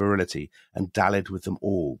strength and virility and dallied with them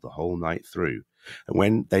all the whole night through. And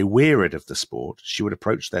when they wearied of the sport, she would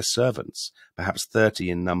approach their servants, perhaps 30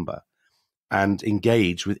 in number, and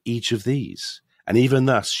engage with each of these. And even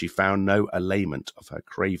thus she found no allayment of her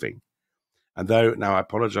craving. And though, now I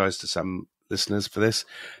apologize to some listeners for this,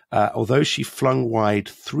 although she flung wide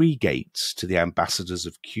 3 gates to the ambassadors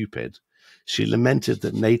of Cupid, she lamented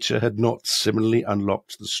that nature had not similarly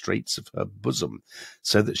unlocked the straits of her bosom,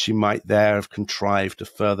 so that she might there have contrived a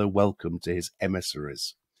further welcome to his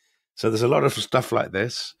emissaries. So there's a lot of stuff like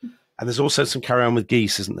this. And there's also some carry on with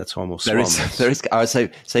geese, isn't there, Tom? Or swans? There is.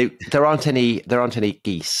 So there aren't any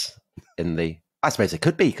geese in the. I suppose there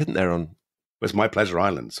could be, couldn't there? On it's my Pleasure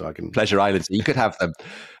Island, so I can Pleasure Island. So you could have them.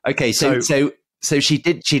 Okay, so she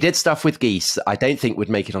did stuff with geese that I don't think would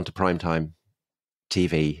make it onto primetime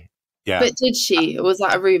TV. Yeah, but did she? Or was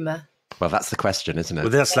that a rumor? Well, that's the question, isn't it? Well,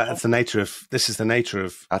 that's the nature of. This is the nature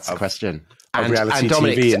of. That's the question. Of reality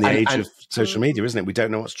Dominic, TV in the age of social media, isn't it? We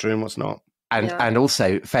don't know what's true and what's not. And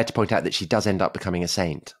also, fair to point out that she does end up becoming a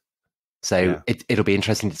saint. So it'll be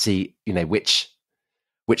interesting to see, which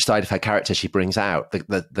side of her character she brings out,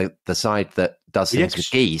 the side that does things with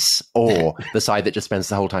geese, or the side that just spends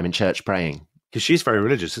the whole time in church praying. Because she's very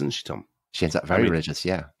religious, isn't she, Tom? She ends up very religious,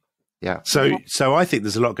 yeah. So I think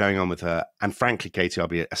there's a lot going on with her, and frankly, Katie, I'll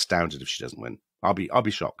be astounded if she doesn't win. I'll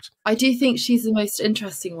be shocked. I do think she's the most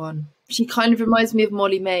interesting one. She kind of reminds me of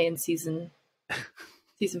Molly May in season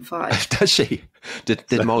 5. Does she?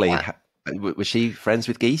 Did Molly? Was she friends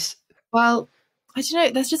with geese? Well, I don't know.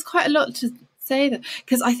 There's just quite a lot to say that,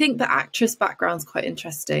 because I think the actress background's quite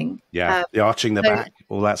interesting. Yeah, the arching the back,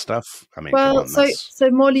 all that stuff. I mean, well, so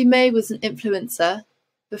Molly May was an influencer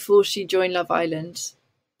before she joined Love Island,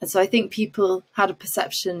 and so I think people had a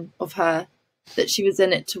perception of her that she was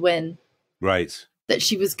in it to win. Right. That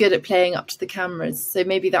she was good at playing up to the cameras. So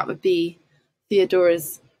maybe that would be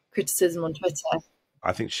Theodora's criticism on Twitter.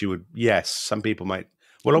 I think she would. Yes, some people might.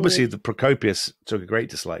 Well, obviously, the Procopius took a great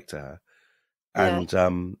dislike to her, and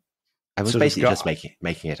I was basically just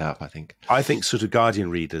making it up. I think sort of Guardian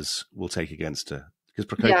readers will take against her because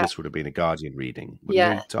Procopius would have been a Guardian reading,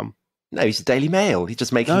 wouldn't he, Tom? No, he's a Daily Mail. He's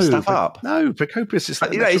just making stuff up. No, Procopius is.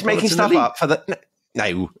 He's making stuff up for the.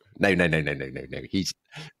 No.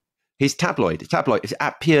 He's tabloid. It's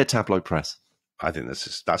at pure tabloid press. I think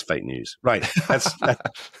that's fake news. Right.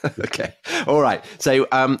 Okay. All right. So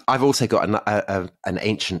I've also got an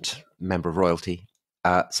ancient member of royalty.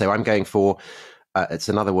 So I'm going for, it's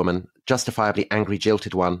another woman, justifiably angry,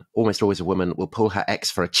 jilted one, almost always a woman, will pull her ex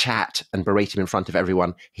for a chat and berate him in front of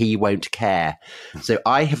everyone. He won't care. So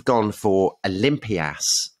I have gone for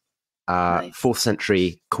Olympias, 4th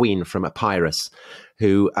century queen from Epirus,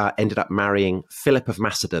 who ended up marrying Philip of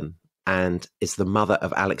Macedon and is the mother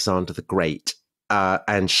of Alexander the Great.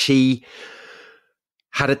 And she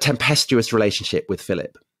had a tempestuous relationship with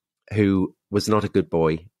Philip, who was not a good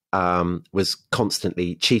boy, was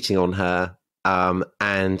constantly cheating on her.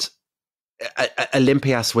 And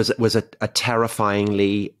Olympias was a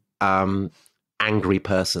terrifyingly angry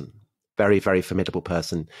person, very, very formidable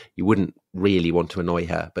person. You wouldn't really want to annoy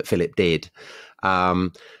her, but Philip did.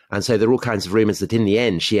 And so there are all kinds of rumors that in the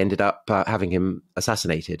end, she ended up having him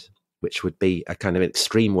assassinated, which would be a kind of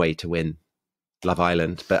extreme way to win Love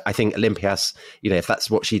Island. But I think Olympias, if that's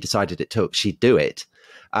what she decided it took, she'd do it.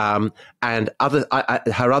 And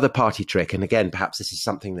her other party trick, and again, perhaps this is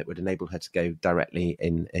something that would enable her to go directly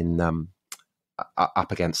in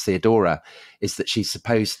up against Theodora, is that she's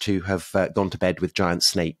supposed to have gone to bed with giant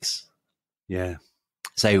snakes. Yeah.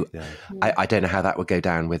 So I don't know how that would go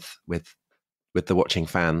down with the watching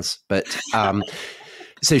fans, but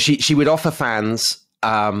so she would offer fans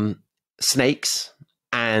snakes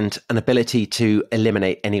and an ability to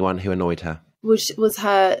eliminate anyone who annoyed her. Was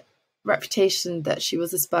her reputation that she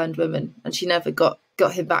was a spurned woman, and she never got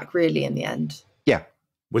him back really in the end? Yeah.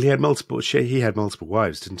 Well, he had multiple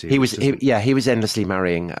wives, didn't he? He was endlessly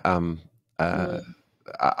marrying other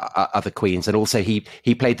queens, and also he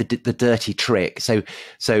played the dirty trick. So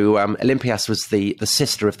Olympias was the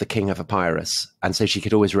sister of the king of Epirus, and so she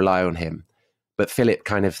could always rely on him. but Philip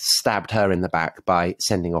kind of stabbed her in the back by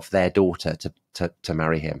sending off their daughter to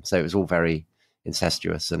marry him. So it was all very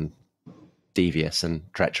incestuous and devious and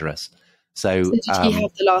treacherous. So did he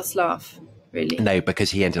have the last laugh? Really? No, because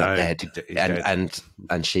he ended up dead,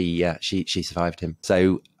 and she survived him.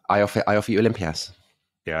 So I offer you Olympias.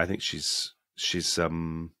 Yeah, I think she's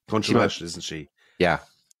controversial, isn't she? Yeah,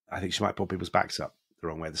 I think she might pull people's backs up the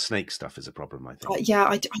wrong way. The snake stuff is a problem, I think. Yeah,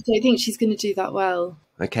 I don't think she's going to do that well.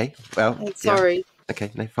 Okay, well, I'm sorry. Yeah.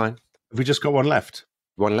 Okay, no, fine. Have we just got one left?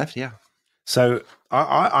 One left, yeah. So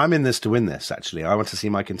I'm in this to win this, actually. I want to see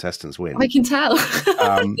my contestants win. I can tell.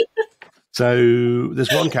 So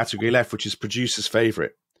there's one category left, which is producer's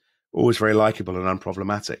favourite. Always very likeable and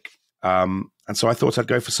unproblematic. And so I thought I'd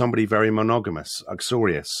go for somebody very monogamous,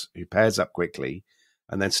 uxorious, who pairs up quickly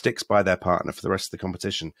and then sticks by their partner for the rest of the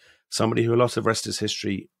competition. Somebody who a lot of Rest Is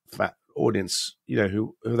History audience,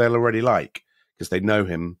 who they'll already like because they know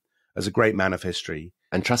him as a great man of history.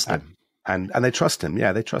 And trust him. And they trust him.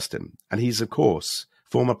 Yeah, they trust him. And he's, of course,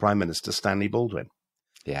 former Prime Minister Stanley Baldwin.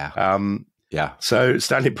 Yeah. Yeah. So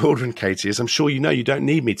Stanley Baldwin, Katy, as I'm sure you know, you don't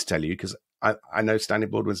need me to tell you because I know Stanley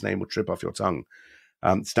Baldwin's name will trip off your tongue.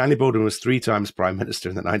 Stanley Baldwin was 3 times Prime Minister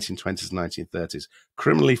in the 1920s and 1930s.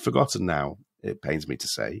 Criminally forgotten now, it pains me to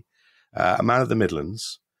say. A man of the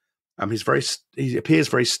Midlands. He appears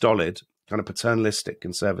very stolid, kind of paternalistic,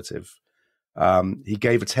 conservative. He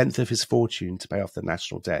gave 1/10 of his fortune to pay off the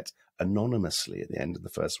national debt anonymously at the end of the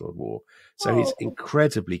First World War. So he's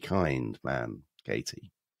incredibly kind man,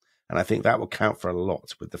 Katy. And I think that will count for a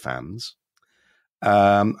lot with the fans.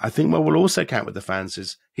 I think what will also count with the fans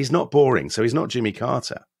is he's not boring. So he's not Jimmy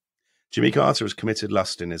Carter. Jimmy Carter has committed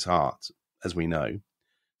lust in his heart, as we know.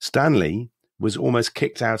 Stanley was almost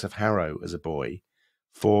kicked out of Harrow as a boy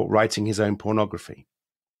for writing his own pornography.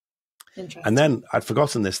 And then I'd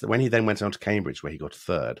forgotten this, that when he then went on to Cambridge, where he got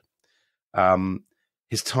 3rd,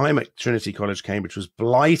 his time at Trinity College, Cambridge was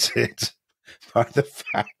blighted by the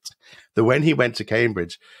fact that when he went to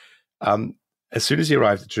Cambridge, as soon as he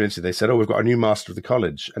arrived at Trinity, they said, we've got a new master of the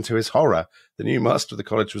college. And to his horror, the new master of the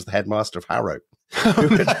college was the headmaster of Harrow.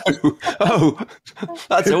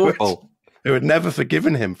 That's awful. Who had never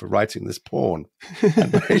forgiven him for writing this porn.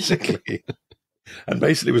 And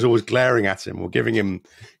basically was always glaring at him or giving him,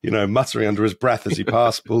 muttering under his breath as he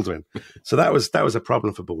passed Baldwin. So that was a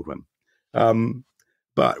problem for Baldwin.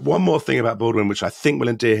 But one more thing about Baldwin, which I think will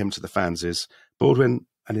endear him to the fans, is Baldwin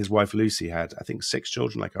and his wife Lucy had, I think, 6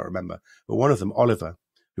 children, I can't remember. But one of them, Oliver,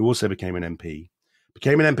 who also became an MP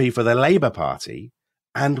for the Labour Party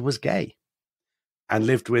and was gay and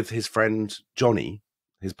lived with his friend Johnny,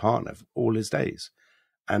 his partner, all his days.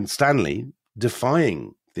 And Stanley,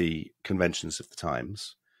 defying the conventions of the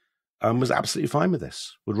times, was absolutely fine with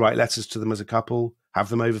this, would write letters to them as a couple, have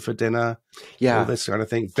them over for dinner, all this kind of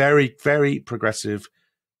thing. Very, very progressive,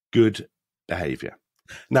 good behavior.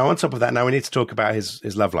 Now, on top of that, now we need to talk about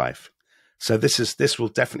his love life. So this will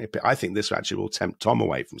definitely, I think this actually will tempt Tom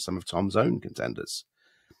away from some of Tom's own contenders.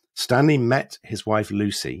 Stanley met his wife,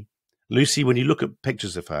 Lucy. Lucy, when you look at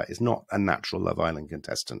pictures of her, is not a natural Love Island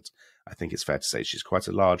contestant. I think it's fair to say she's quite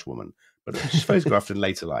a large woman, but she's photographed in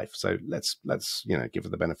later life. So let's give her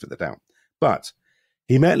the benefit of the doubt. But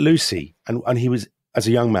he met Lucy and he was, as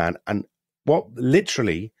a young man, and what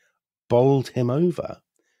literally bowled him over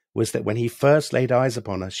was that when he first laid eyes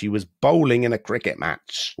upon her, she was bowling in a cricket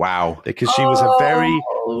match. Wow. Because she was a very,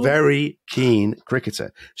 very keen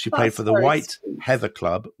cricketer. She played for the White Heather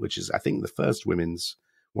Club, which is, I think, the first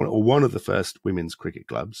one of the first women's cricket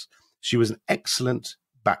clubs. She was an excellent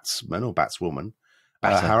batsman or batswoman.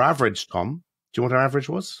 Her average, Tom, do you know what her average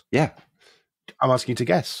was? Yeah. I'm asking you to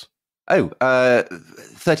guess.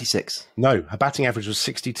 36. No, her batting average was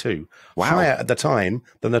 62. Wow. Higher at the time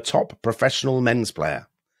than the top professional men's player.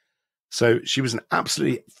 So she was an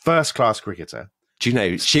absolutely first-class cricketer. Do you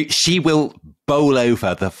know, she will bowl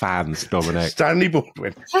over the fans, Dominic. Stanley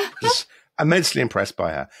Baldwin was immensely impressed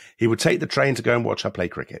by her. He would take the train to go and watch her play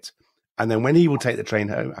cricket. And then when he would take the train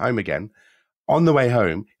home again, on the way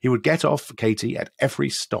home, he would get off Katy at every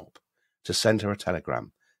stop to send her a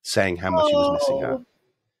telegram saying how much he was missing her.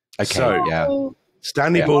 Okay, so, yeah.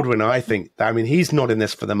 Stanley Baldwin, I think, he's not in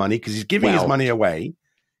this for the money because he's giving his money away.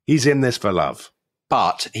 He's in this for love.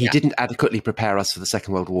 But he didn't adequately prepare us for the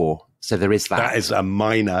Second World War. So there is that. That is a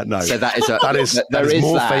minor, no. So that is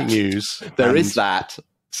more fake news. There is that.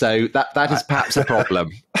 So that is perhaps a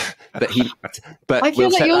problem. But I feel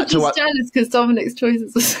like you're just jealous because Dominic's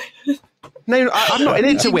choices are No, I'm not in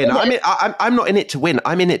it to win. I'm not in it to win.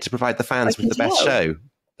 I'm in it to provide the fans with the best show.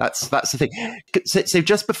 That's the thing. So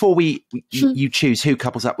just before you choose who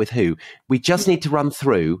couples up with who, we just need to run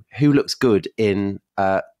through who looks good in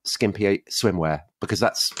skimpy swimwear, because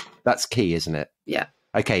that's key, isn't it? Yeah.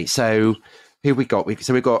 Okay, so who we got?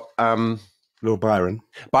 We've got Lord Byron.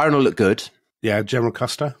 Byron will look good. Yeah, General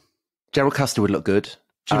Custer. General Custer would look good.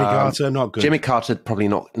 Jimmy Carter, not good. Jimmy Carter, probably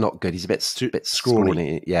not good. He's a bit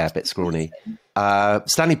scrawny. Yeah, a bit scrawny.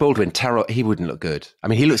 Stanley Baldwin, he wouldn't look good. I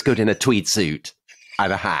mean, he looks good in a tweed suit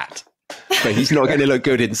and a hat, but he's not going to look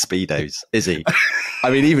good in Speedos, is he?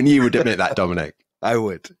 I mean, even you would admit that, Dominic. I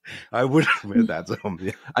would admit that, Tom.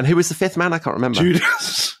 Yeah. And who was the fifth man? I can't remember.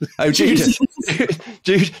 Judas. Oh, Judas.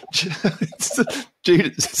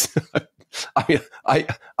 Judas. I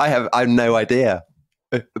have no idea.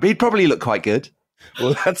 But he'd probably look quite good.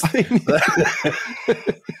 Well, that's I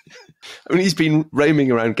mean, he's been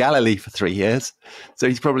roaming around Galilee for 3 years, so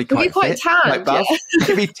he's probably quite fit, tanned. quite buff.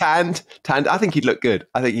 He'd be tanned. I think he'd look good.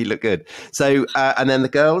 So, and then the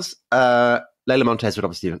girls, Lola Montez would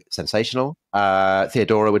obviously look sensational.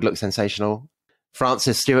 Theodora would look sensational.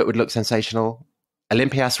 Frances Stewart would look sensational.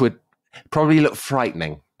 Olympias would probably look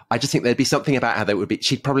frightening. I just think there'd be something about her that would be.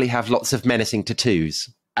 She'd probably have lots of menacing tattoos,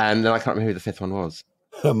 and then I can't remember who the fifth one was.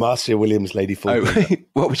 Marcia Williams, Lady Falkland. Oh,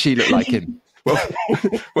 what would she look like in?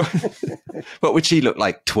 What would she look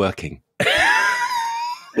like twerking?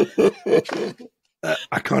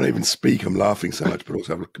 I can't even speak. I'm laughing so much, but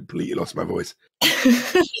also I've completely lost my voice.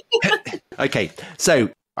 Okay, so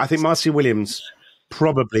I think Marcia Williams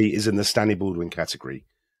probably is in the Stanley Baldwin category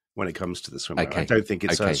when it comes to the swimwear. Okay. I don't think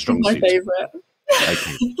it's a Okay. strong My suit. favourite.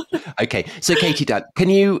 Okay. So Katy, Dad, can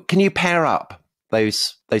you pair up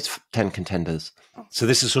those 10 contenders? So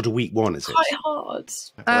this is sort of week one, is it? Quite hard.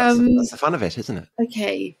 That's the fun of it, isn't it?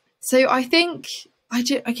 Okay. So I think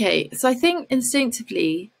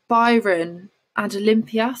instinctively Byron and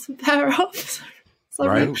Olympias would pair up.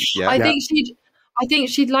 Sorry. Right. Yeah. I think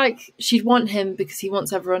she'd want him because he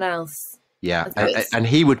wants everyone else. Yeah, and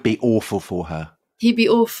he would be awful for her. He'd be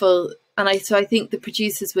awful, and I think the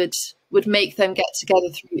producers would make them get together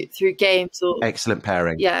through games or Excellent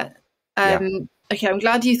pairing. yeah. Okay, I'm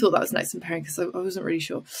glad you thought that was an excellent pairing because I wasn't really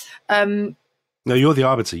sure. No, you're the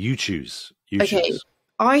arbiter. You choose. Okay, choose.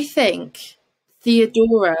 I think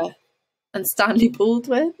Theodora and Stanley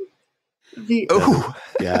Baldwin. Oh,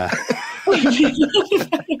 Yeah.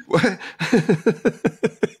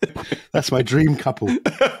 That's my dream couple.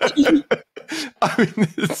 I mean,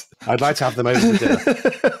 I'd like to have them over for dinner.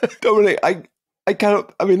 Dominic, I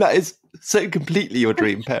cannot. I mean, that is so completely your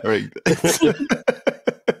dream pairing.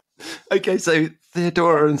 Okay, so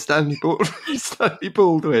Theodora and Stanley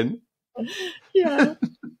Baldwin. Yeah.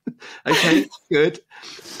 Okay, good.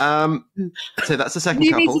 So that's the second Do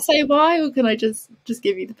you couple. need to say why, or can I just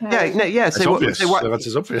give you the pairing? Yeah. It's So obvious. what? That's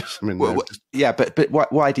as obvious. I mean, Yeah, but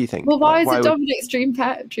why do you think? Well, why is it Dominic's dream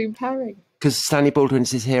pairing? Because Stanley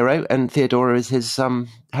Baldwin's his hero and Theodora is his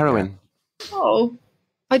heroine. Oh,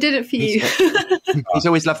 I did it for you. He's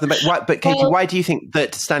always loved them. But Katy, why do you think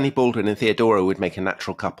that Stanley Baldwin and Theodora would make a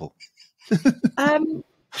natural couple?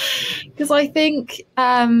 Because I think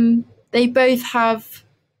they both have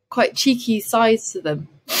quite cheeky sides to them.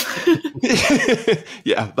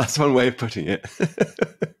 Yeah, that's one way of putting it.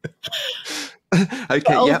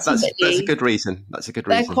 Okay, yeah, that's a good reason. That's a good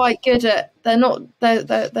reason. They're quite good at.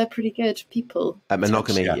 They're pretty good people. At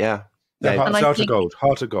monogamy, yeah.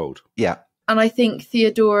 Heart of gold. Yeah. And I think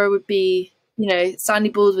Theodora would be, Stanley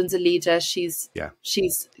Baldwin's a leader. She's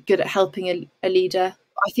good at helping a leader.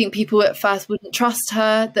 I think people at first wouldn't trust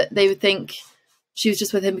her, that they would think she was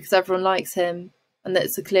just with him because everyone likes him and that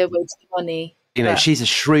it's a clear way to the money. She's a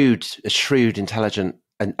shrewd, intelligent,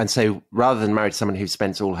 and so rather than marry someone who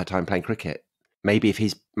spends all her time playing cricket, maybe if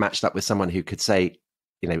he's matched up with someone who could say,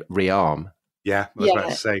 rearm. Yeah, I was about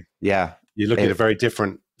to say. Yeah. You're looking at a very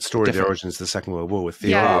different story of the origins of the Second World War with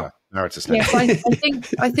Theodora. Narrative. Yeah,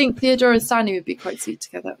 I think Theodora and Stanley would be quite sweet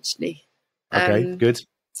together, actually. Okay, good.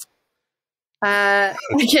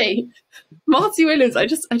 Okay, Marcy Williams. I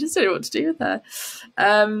just don't know what to do with her.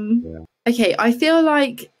 Okay, I feel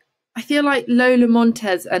like Lola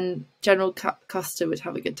Montez and General Custer would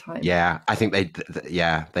have a good time. Yeah, I think they'd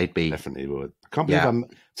be Definitely would. I can't believe I'm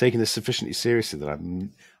taking this sufficiently seriously that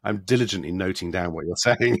I'm diligently noting down what you're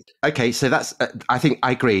saying. Okay, so that's. I think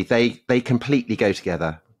I agree. They completely go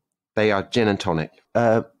together. They are gin and tonic.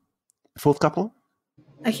 Fourth couple.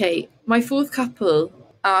 Okay, my fourth couple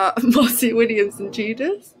are Marcy Williams and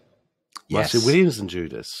Judas. Yes. Marcy Williams and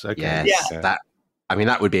Judas. Okay. Yes. Yeah.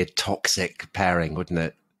 That would be a toxic pairing, wouldn't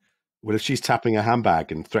it? Well, if she's tapping a handbag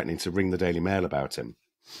and threatening to ring the Daily Mail about him.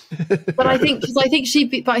 But I think she'd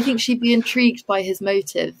be intrigued by his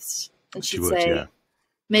motives, and she'd say,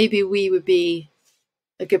 maybe we would be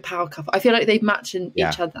a good power couple. I feel like they'd match in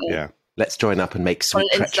each other. Yeah. Let's join up and make sweet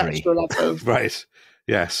treachery. Right.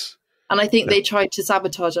 Yes. And I think they tried to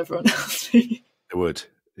sabotage everyone else. They would,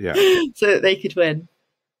 yeah. So that they could win.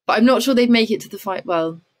 But I'm not sure they'd make it to the fight.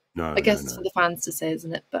 Well, no, I guess it's for the fans to say,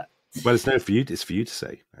 isn't it? But well, it's for you to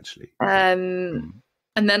say, actually. And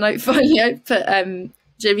then I put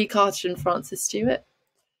Jimmy Carter and Francis Stewart.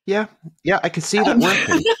 Yeah, I could see that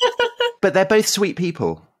working. But they're both sweet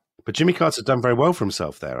people. But Jimmy Carter's done very well for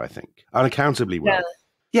himself there, I think. Unaccountably well.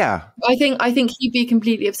 Yeah. I think he'd be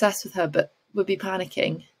completely obsessed with her, but would be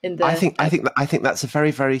panicking in the. I think that's a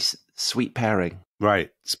very, very sweet pairing.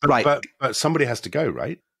 Right. But somebody has to go,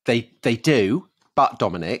 right? They do. But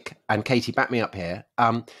Dominic and Katy, back me up here.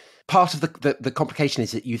 Part of the complication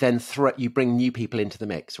is that you then you bring new people into the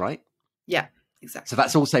mix, right? Yeah, exactly. So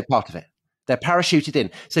that's also part of it. They're parachuted in.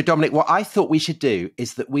 So Dominic, what I thought we should do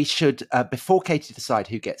is that we should, before Katy decide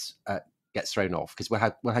who gets thrown off, because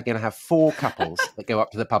we're going to have 4 couples that go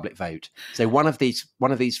up to the public vote. So one of these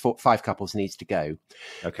 5 couples needs to go.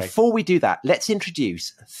 Okay. Before we do that, let's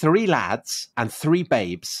introduce 3 lads and 3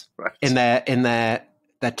 babes in their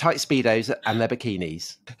tight Speedos and their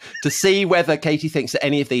bikinis to see whether Katy thinks that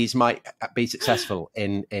any of these might be successful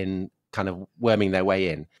in kind of worming their way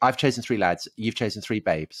in. I've chosen 3 lads. You've chosen 3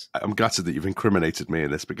 babes. I'm gutted that you've incriminated me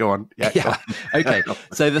in this, but go on. Yeah. Go on. Okay.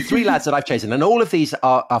 So the 3 lads that I've chosen, and all of these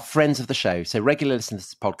are friends of the show. So regular listeners to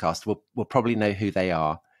this podcast will probably know who they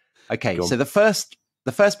are. Okay. So the first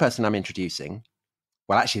person I'm introducing,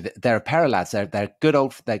 well, actually, they're a pair of lads. They're good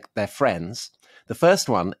old. They're friends. The first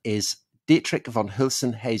one is Dietrich von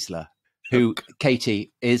Hülsen-Haisler, who,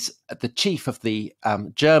 Katy, is the chief of the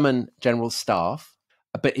German General Staff,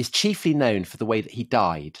 but is chiefly known for the way that he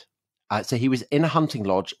died. So he was in a hunting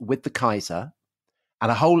lodge with the Kaiser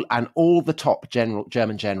and all the top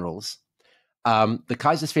German generals. The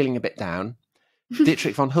Kaiser's feeling a bit down.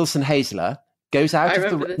 Dietrich von Hülsen-Haisler goes out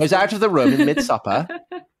of the room in mid-supper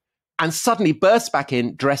and suddenly bursts back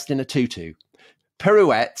in dressed in a tutu,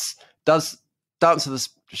 pirouettes, does dance of the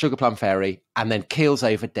Sugar Plum Fairy, and then keels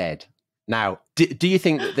over dead. Now, do you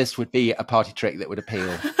think that this would be a party trick that would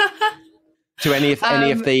appeal to any of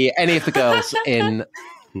the girls in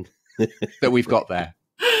that we've got there?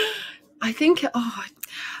 I think,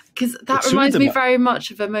 because that reminds me very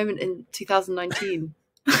much of a moment in 2019.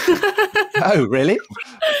 Oh, really?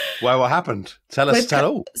 Well, what happened? Tell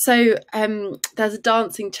all. So there's a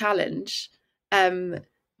dancing challenge where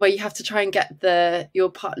you have to try and get your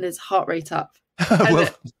partner's heart rate up. Well,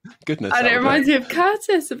 goodness. And it reminds me of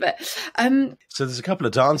Curtis a bit. So there's a couple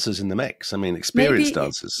of dancers in the mix. I mean, experienced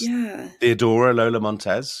dancers. Yeah. Theodora, Lola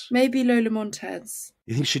Montez. Maybe Lola Montez.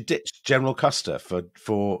 You think she'd ditch General Custer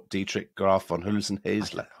for Dietrich Graf von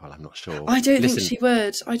Hülsen-Haisler? Well, I'm not sure. I don't think she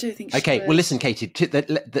would. Okay, well, listen, Katy,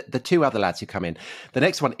 the 2 other lads who come in. The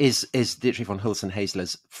next one is Dietrich von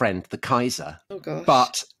Hülsen-Haisler's friend, the Kaiser. Oh, gosh.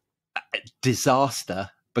 But disaster,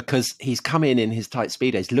 because he's come in his tight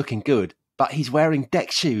Speedos looking good, but he's wearing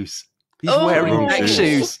deck shoes. He's wearing deck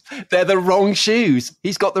shoes. They're the wrong shoes.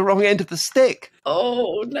 He's got the wrong end of the stick.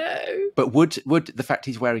 Oh, no. But would the fact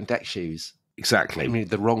he's wearing deck shoes... Exactly. I mean,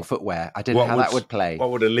 the wrong footwear. I don't know how that would play.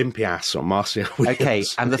 What would Olympias or Marcia Williams? Okay,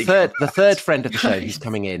 and the third friend of the show who's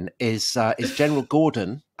coming in is General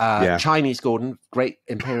Gordon, Chinese Gordon, great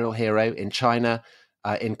imperial hero in China,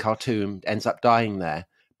 in Khartoum, ends up dying there.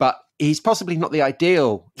 But he's possibly not the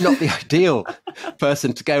ideal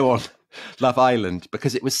person to go on Love Island,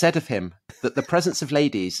 because it was said of him that the presence of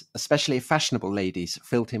ladies, especially fashionable ladies,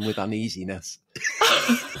 filled him with uneasiness.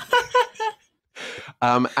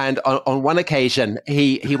 And on one occasion,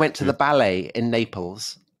 he went to the ballet in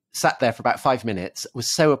Naples, sat there for about 5 minutes,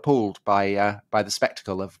 was so appalled by the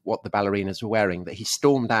spectacle of what the ballerinas were wearing that he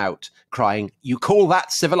stormed out crying, "You call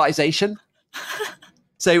that civilization?"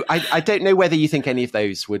 So I don't know whether you think any of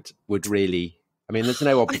those would really... I mean, there's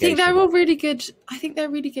no obligation. I think they're all really good. I think they're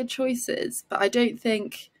really good choices, but I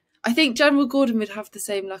think General Gordon would have the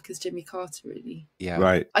same luck as Jimmy Carter, really. Yeah.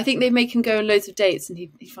 Right. I think they'd make him go on loads of dates and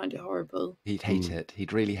he'd find it horrible. He'd hate it.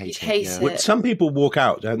 He'd really hate it. Hate it. Would some people walk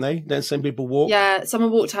out, don't they? Don't some people walk? Yeah,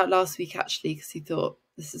 someone walked out last week, actually, because he thought,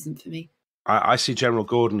 this isn't for me. I see General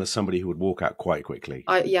Gordon as somebody who would walk out quite quickly.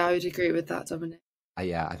 I would agree with that, Dominic.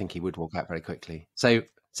 Yeah, I think he would walk out very quickly. So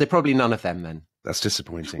probably none of them then. That's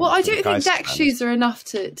disappointing. Well, I don't think deck shoes are enough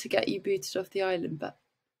to get you booted off the island, but...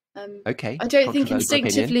 okay. I don't think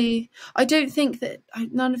instinctively. I don't think that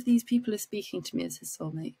none of these people are speaking to me as his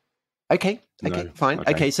soulmate. Okay. Fine.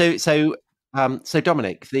 Okay. So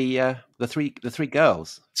Dominic, the three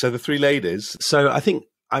girls. So the 3 ladies. So I think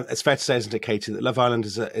it's fair to say, isn't it, Katy, that Love Island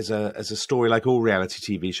is a story like all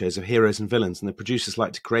reality TV shows of heroes and villains, and the producers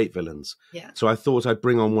like to create villains. Yeah. So I thought I'd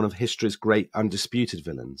bring on one of history's great undisputed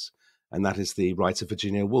villains. and that is the writer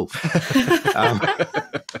Virginia Woolf.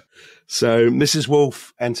 So Mrs.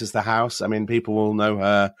 Woolf enters the house. I mean, people will know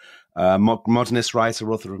her, modernist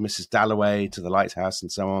writer, author of Mrs. Dalloway, To the Lighthouse,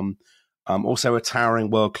 and so on. Also a towering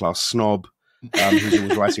world-class snob who's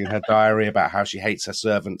always writing in her diary about how she hates her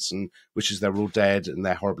servants and wishes they're all dead and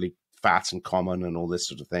they're horribly fat and common and all this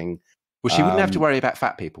sort of thing. Well, she wouldn't have to worry about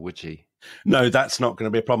fat people, would she? No, that's not going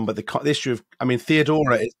to be a problem. But the issue of, I mean,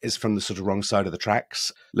 Theodora is from the sort of wrong side of the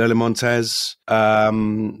tracks. Lola Montez,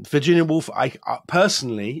 Virginia Woolf. I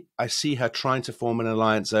personally, I see her trying to form an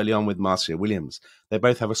alliance early on with Marcia Williams. They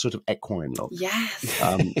both have a sort of equine look. Yes.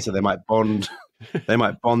 So they might bond. They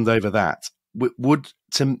might bond over that.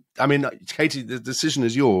 I mean, Katie, the decision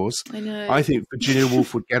is yours. I know. I think Virginia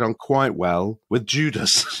Woolf would get on quite well with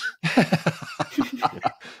Judas.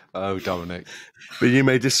 Oh, Dominic. But you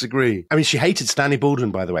may disagree. I mean, she hated Stanley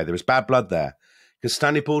Baldwin, by the way. There was bad blood there. Because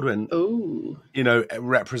Stanley Baldwin,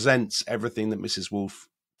 represents everything that Mrs. Woolf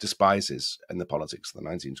despises in the politics of the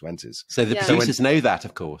 1920s. So the producers know that,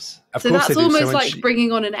 of course. So that's almost like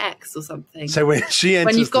bringing on an ex or something. So when she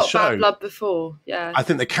enters when you've got the show, bad blood before, I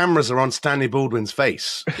think the cameras are on Stanley Baldwin's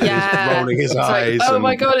face. Yeah. Rolling his eyes. Like, oh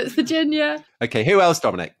my God, it's Virginia. Okay, who else,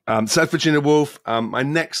 Dominic? So Virginia Woolf. My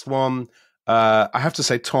next one, I have to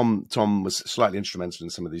say Tom was slightly instrumental in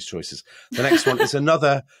some of these choices. The next one is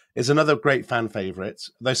another great fan favourite,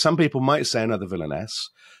 though some people might say another villainess,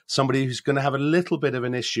 somebody who's going to have a little bit of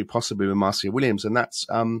an issue possibly with Marcia Williams, and that's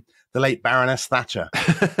the late Baroness Thatcher.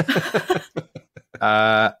 So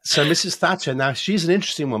Mrs. Thatcher, now she's an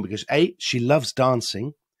interesting one because she loves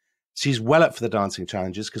dancing. She's well up for the dancing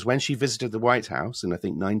challenges because when she visited the White House in, I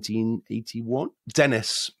think, 1981,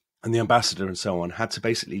 Dennis and the ambassador and so on had to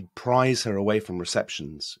basically prize her away from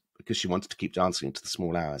receptions because she wanted to keep dancing into the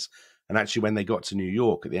small hours. And actually, when they got to New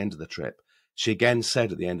York at the end of the trip, she again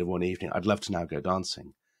said at the end of one evening, I'd love to now go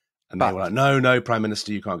dancing. And they were like, no, Prime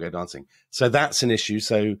Minister, you can't go dancing. So that's an issue.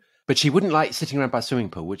 But she wouldn't like sitting around by a swimming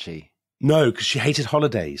pool, would she? No, because she hated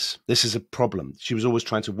holidays. This is a problem. She was always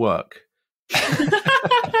trying to work.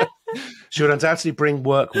 She would undoubtedly bring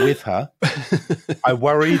work with her. I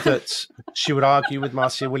worry that she would argue with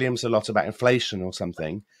Marcia Williams a lot about inflation or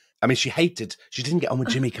something. I mean, she didn't get on with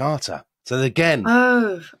Jimmy Carter. So again...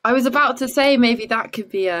 Oh, I was about to say maybe that could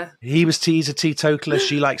be He's a teetotaler.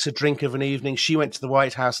 She likes a drink of an evening. She went to the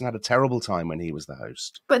White House and had a terrible time when he was the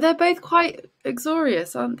host. But they're both quite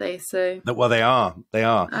uxorious, aren't they? So well, they are. They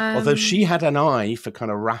are. Although she had an eye for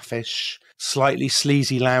kind of raffish, slightly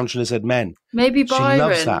sleazy lounge lizard men. Maybe Byron. She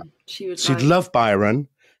loves that. She'd love Byron.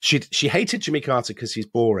 She hated Jimmy Carter because he's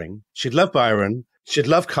boring. She'd love Byron. She'd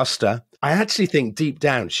love Custer. I actually think deep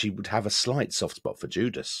down she would have a slight soft spot for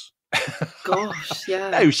Judas. Gosh,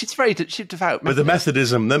 yeah. No, she's devout. But the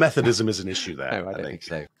Methodism is an issue there. No, I don't think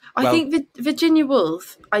so. I think Virginia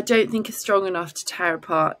Woolf, I don't think is strong enough to tear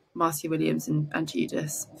apart Marcia Williams and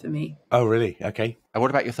Judas for me. Oh, really? Okay. And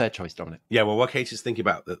what about your third choice, Dominic? Yeah, well, what Katie's thinking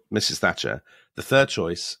about Mrs. Thatcher, the third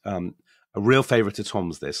choice, a real favourite of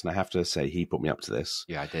Tom's this, and I have to say he put me up to this.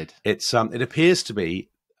 Yeah, I did. It appears to be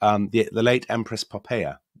the late Empress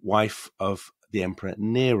Poppaea, wife of the Emperor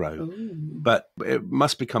Nero. Ooh. But it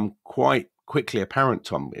must become quite quickly apparent,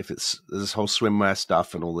 Tom, if it's this whole swimwear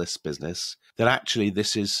stuff and all this business, that actually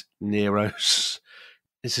this is Nero's...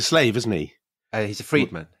 It's a slave, isn't he? He's a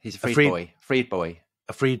freedman. He's a freed boy.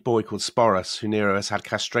 A freed boy called Sporus, who Nero has had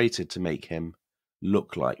castrated to make him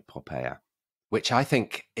look like Poppaea. Which I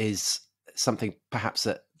think is something perhaps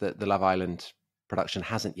that the Love Island production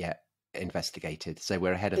hasn't yet investigated. So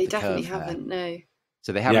we're ahead of the curve. They definitely haven't, no.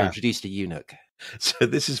 So they haven't introduced a eunuch. So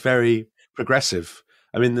this is very progressive.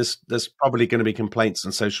 I mean, there's probably going to be complaints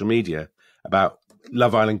on social media about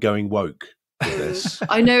Love Island going woke with this.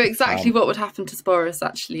 I know exactly what would happen to Sporus,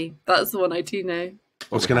 actually. That's the one I do know.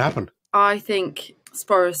 What's going to happen? I think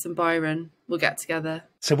Sporus and Byron will get together.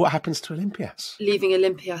 So what happens to Olympias? Leaving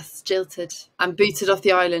Olympias jilted and booted off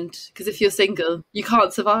the island. Because if you're single, you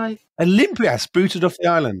can't survive. Olympias booted off the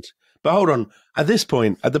island. But hold on. At this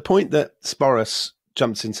point, at the point that Sporus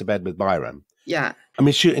jumps into bed with Byron... Yeah. I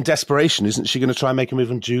mean, in desperation, isn't she going to try and make a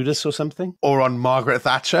move on Judas or something? Or on Margaret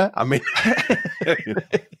Thatcher? I mean...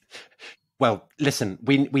 Well, listen,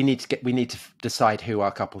 we need to decide who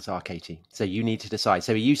our couples are, Katie. So you need to decide.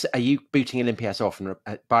 So are you booting Olympias off and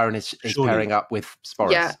Byron is pairing up with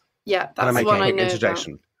Sporus? Yeah, that's the one I know about.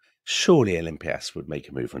 Surely Olympias would make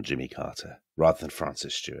a move on Jimmy Carter rather than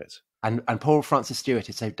Francis Stewart. And poor Francis Stewart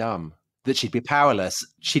is so dumb that she'd be powerless.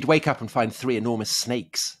 She'd wake up and find 3 enormous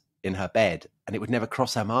snakes in her bed, and it would never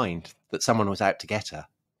cross her mind that someone was out to get her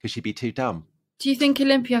because she'd be too dumb. Do you think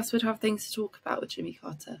Olympias would have things to talk about with Jimmy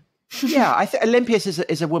Carter? Yeah, Olympias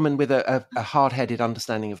is a woman with a hard-headed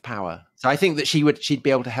understanding of power. So I think that she'd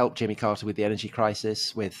be able to help Jimmy Carter with the energy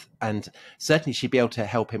crisis, and certainly she'd be able to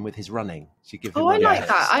help him with his running. She'd give him. I like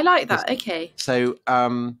that. I like that. Okay. So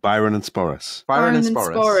Byron and Sporus. Byron and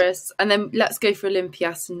Sporus, and then let's go for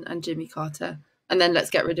Olympias and Jimmy Carter, and then let's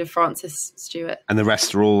get rid of Francis Stewart. And the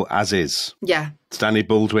rest are all as is. Yeah. Stanley,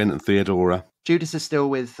 Baldwin, and Theodora. Judas is still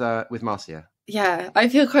with Marcia. Yeah, I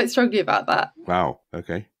feel quite strongly about that. Wow.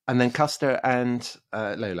 Okay. And then Custer and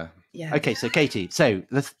Lola. Yeah. Okay, so Katy. So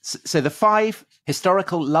the 5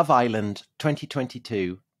 historical Love Island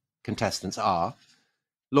 2022 contestants are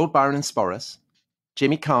Lord Byron and Sporus,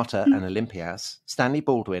 Jimmy Carter and Olympias, Stanley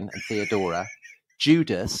Baldwin and Theodora,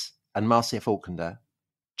 Judas and Marcia Falkender,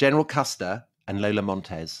 General Custer and Lola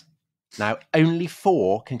Montez. Now, only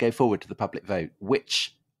 4 can go forward to the public vote.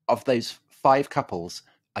 Which of those 5 couples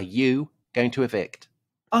are you going to evict?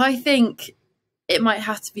 I think it might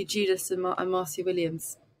have to be Judas and Marcia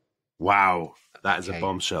Williams. Wow. That is a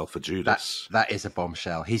bombshell for Judas. That is a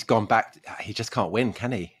bombshell. He's gone back. He just can't win,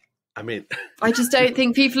 can he? I mean... I just don't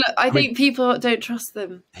think people... I think people don't trust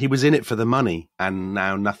them. He was in it for the money, and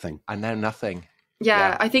now nothing.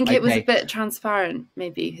 Yeah, I think it was a bit transparent,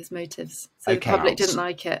 maybe, his motives. So the public didn't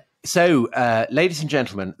like it. So, ladies and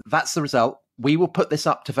gentlemen, that's the result. We will put this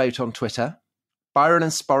up to vote on Twitter. Byron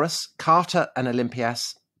and Sporus, Carter and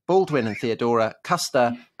Olympias, Baldwin and Theodora,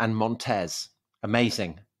 Custer and Montez.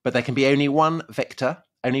 Amazing. But there can be only one victor,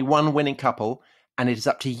 only one winning couple, and it is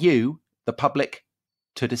up to you, the public,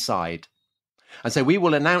 to decide. And so we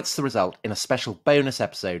will announce the result in a special bonus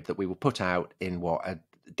episode that we will put out in a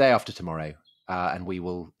day after tomorrow. And we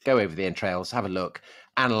will go over the entrails, have a look,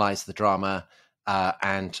 analyse the drama,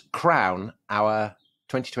 and crown our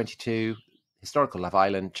 2022 Historical Love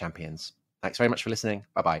Island champions. Thanks very much for listening.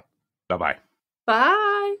 Bye-bye. Bye-bye.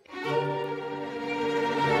 Bye.